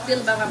knowing how to feel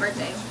about my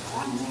birthday.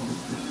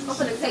 I'm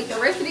gonna take the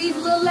rest of these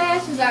little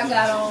lashes I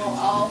got on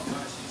off.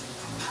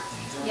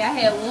 Yeah, I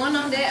had one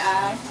on that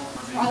eye.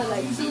 Probably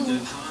like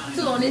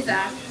two on this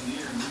eye.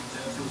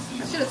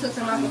 I should have took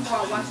them off before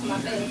I washed my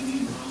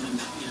face.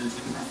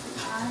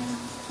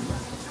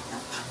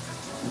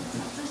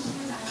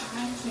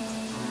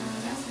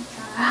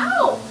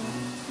 Ow!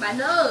 My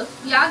nose.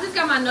 Yeah, I just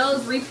got my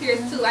nose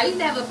re-pierced too. I used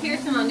to have a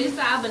piercing on this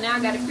side, but now I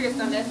got a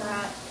piercing on that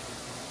side.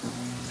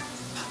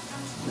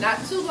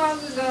 Not too long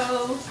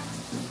ago.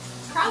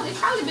 It's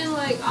probably been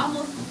like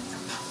almost,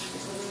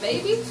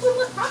 maybe 2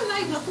 months. Probably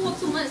not even a full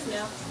 2 months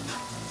now.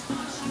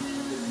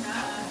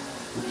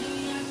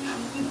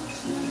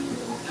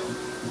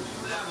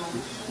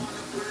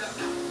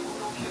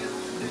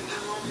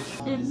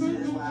 Love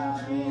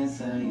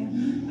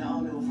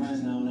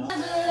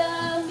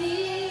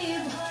me,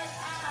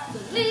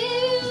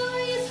 believe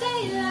when you say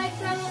it like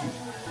that.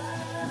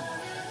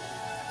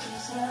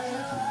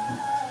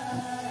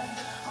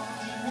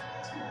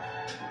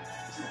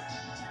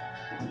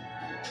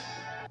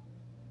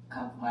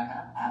 Cause like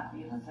I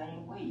feel the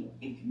same way.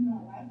 If you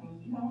don't like me,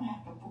 you don't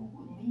have to fool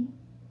with me.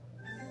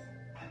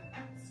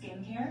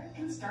 Skincare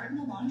can start in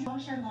the laundry.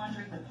 Wash your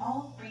laundry with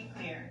all free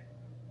clear.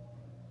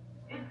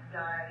 It's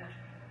done.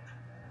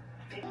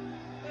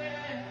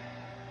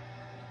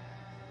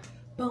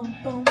 Boom,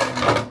 boom.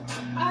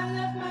 I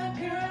left my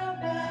girl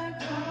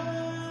back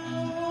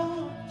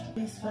home.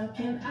 These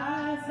fucking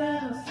eyes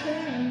that'll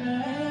stare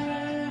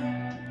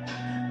there.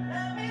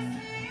 Let me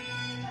see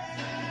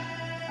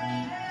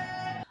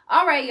that.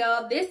 All right,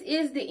 y'all, this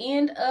is the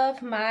end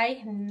of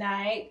my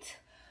night.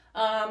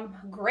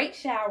 Great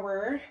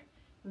shower,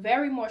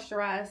 very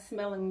moisturized,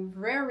 smelling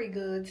very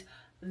good,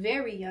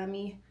 very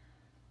yummy,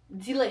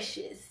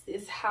 delicious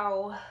is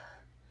how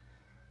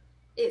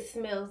it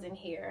smells in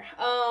here.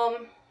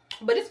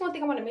 But it's one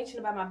thing I want to mention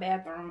about my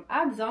bathroom.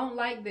 I don't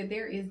like that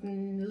there is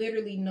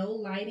literally no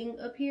lighting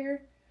up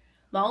here.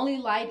 The only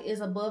light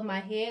is above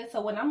my head,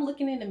 so when I'm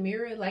looking in the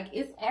mirror, like,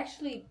 it's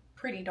actually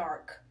pretty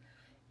dark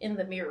in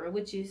the mirror,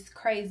 which is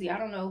crazy. I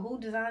don't know who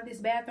designed this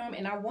bathroom,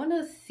 and I want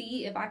to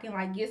see if I can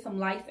like get some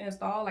lights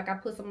installed. Like, I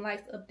put some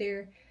lights up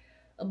there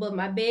above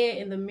my bed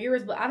in the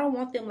mirrors, but I don't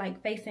want them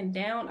like facing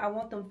down. I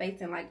want them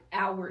facing like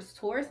outwards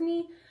towards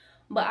me.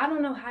 But I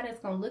don't know how that's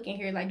gonna look in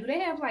here. Like, do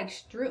they have like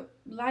strip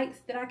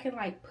lights that I can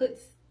like put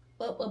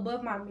up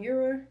above my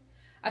mirror?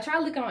 I tried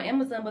looking on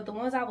Amazon, but the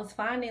ones I was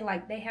finding,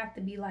 like, they have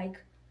to be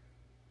like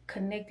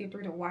connected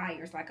through the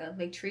wires. Like, an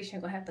electrician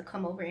gonna have to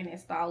come over and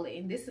install it,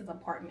 and this is an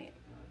apartment.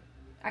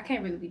 I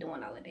can't really be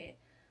doing all of that.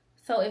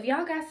 So if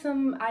y'all got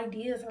some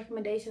ideas,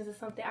 recommendations or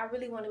something, I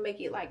really want to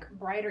make it like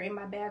brighter in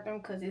my bathroom,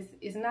 because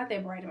it's not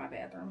that bright in my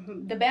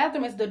bathroom. The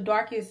bathroom is the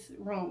darkest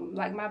room.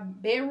 Like, my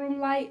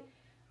bedroom light,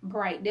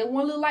 bright. That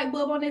one little light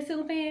bulb on that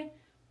ceiling fan,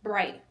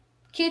 bright.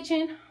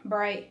 Kitchen,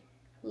 bright.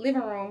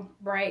 Living room,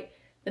 bright.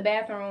 The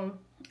bathroom,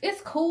 it's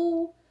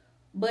cool,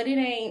 but it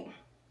ain't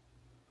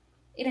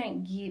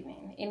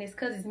giving. And it's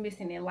because it's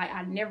missing that light.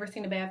 I never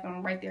seen a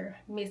bathroom right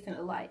there missing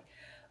a light.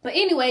 But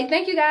anyway,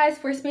 thank you guys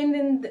for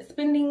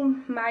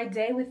spending my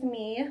day with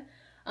me.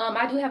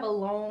 I do have a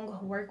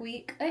long work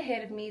week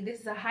ahead of me. This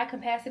is a high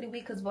capacity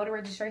week because voter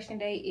registration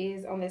day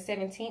is on the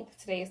 17th.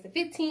 Today is the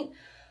 15th.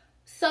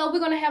 So we're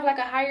going to have like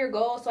a higher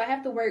goal. So I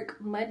have to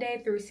work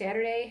Monday through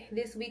Saturday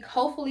this week.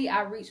 Hopefully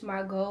I reach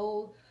my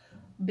goal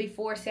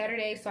before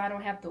Saturday so I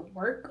don't have to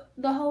work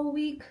the whole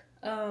week.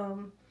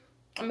 I'm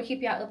going to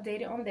keep y'all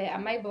updated on that. I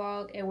might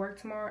vlog at work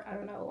tomorrow. I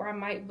don't know. Or I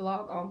might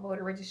vlog on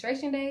voter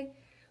registration day,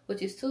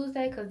 which is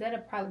Tuesday, because that'll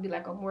probably be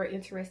like a more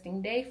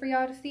interesting day for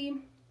y'all to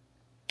see.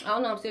 I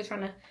don't know, I'm still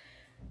trying to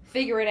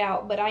figure it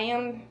out, but I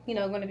am, you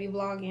know, going to be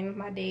vlogging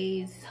my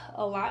days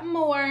a lot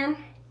more.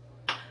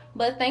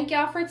 But thank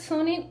y'all for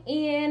tuning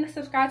in.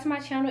 Subscribe to my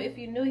channel if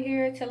you're new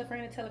here. Tell a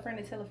friend and tell a friend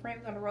and tell a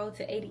friend. We're on the road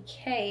to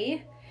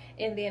 80K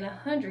and then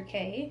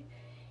 100K.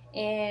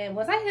 And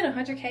once I hit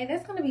 100K,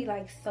 that's going to be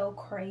like so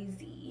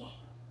crazy,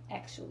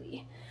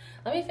 actually.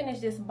 Let me finish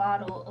this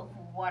bottle of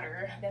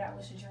water that I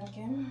was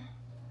drinking.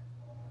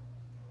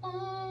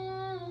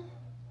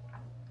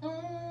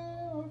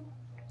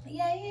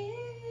 Yeah.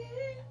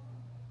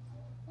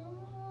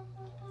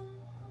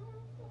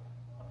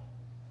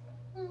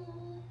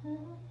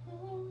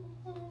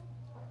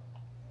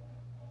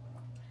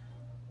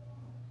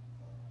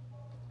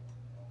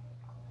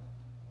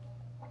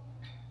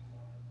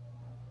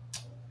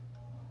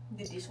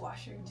 The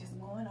dishwasher just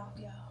going off,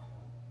 y'all.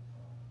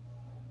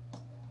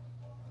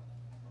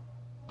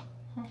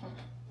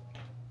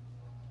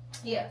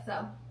 Yeah,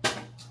 so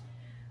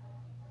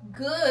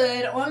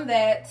good on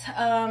that.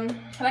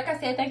 Like I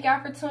said, thank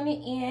y'all for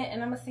tuning in,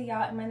 and I'm gonna see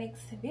y'all in my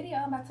next video.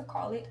 I'm about to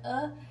call it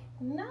a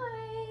night.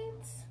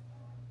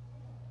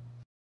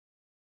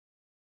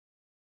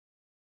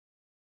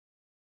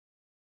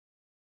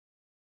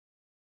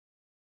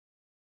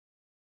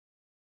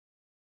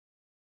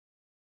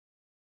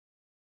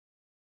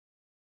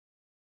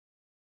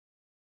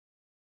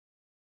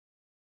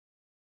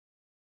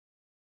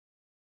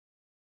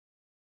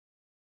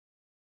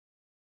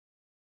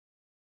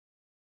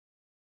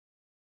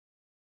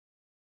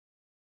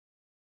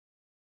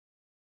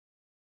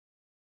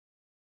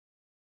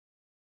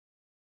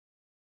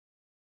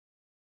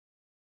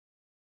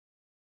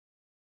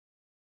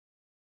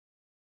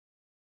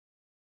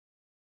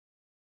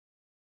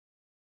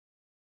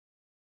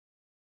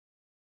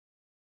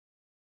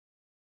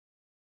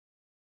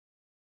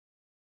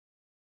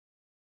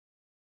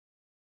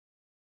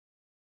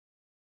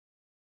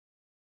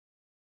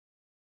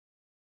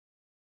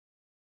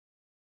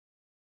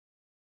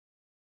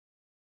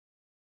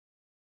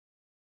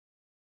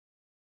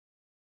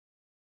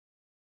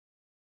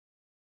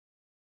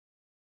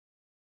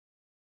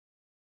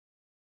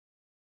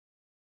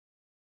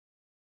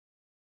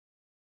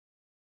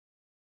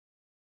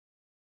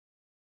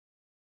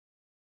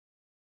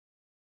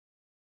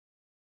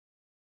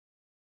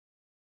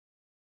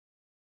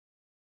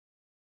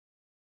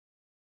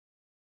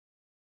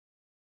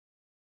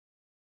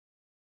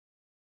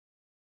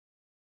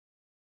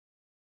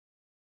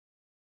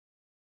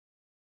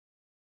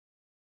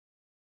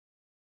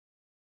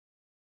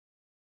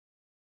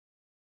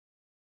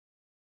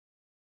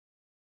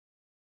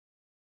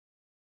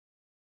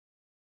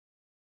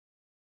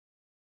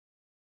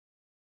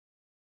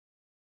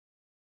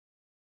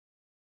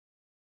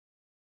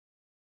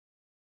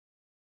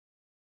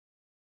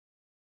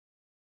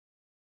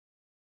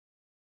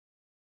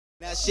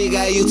 Now she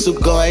got YouTube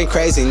going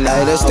crazy.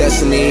 Now this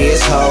Destiny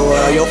is her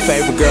world. Your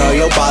favorite girl,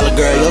 your baller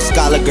girl, your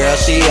scholar girl.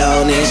 She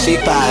on it, she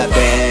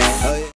poppin'.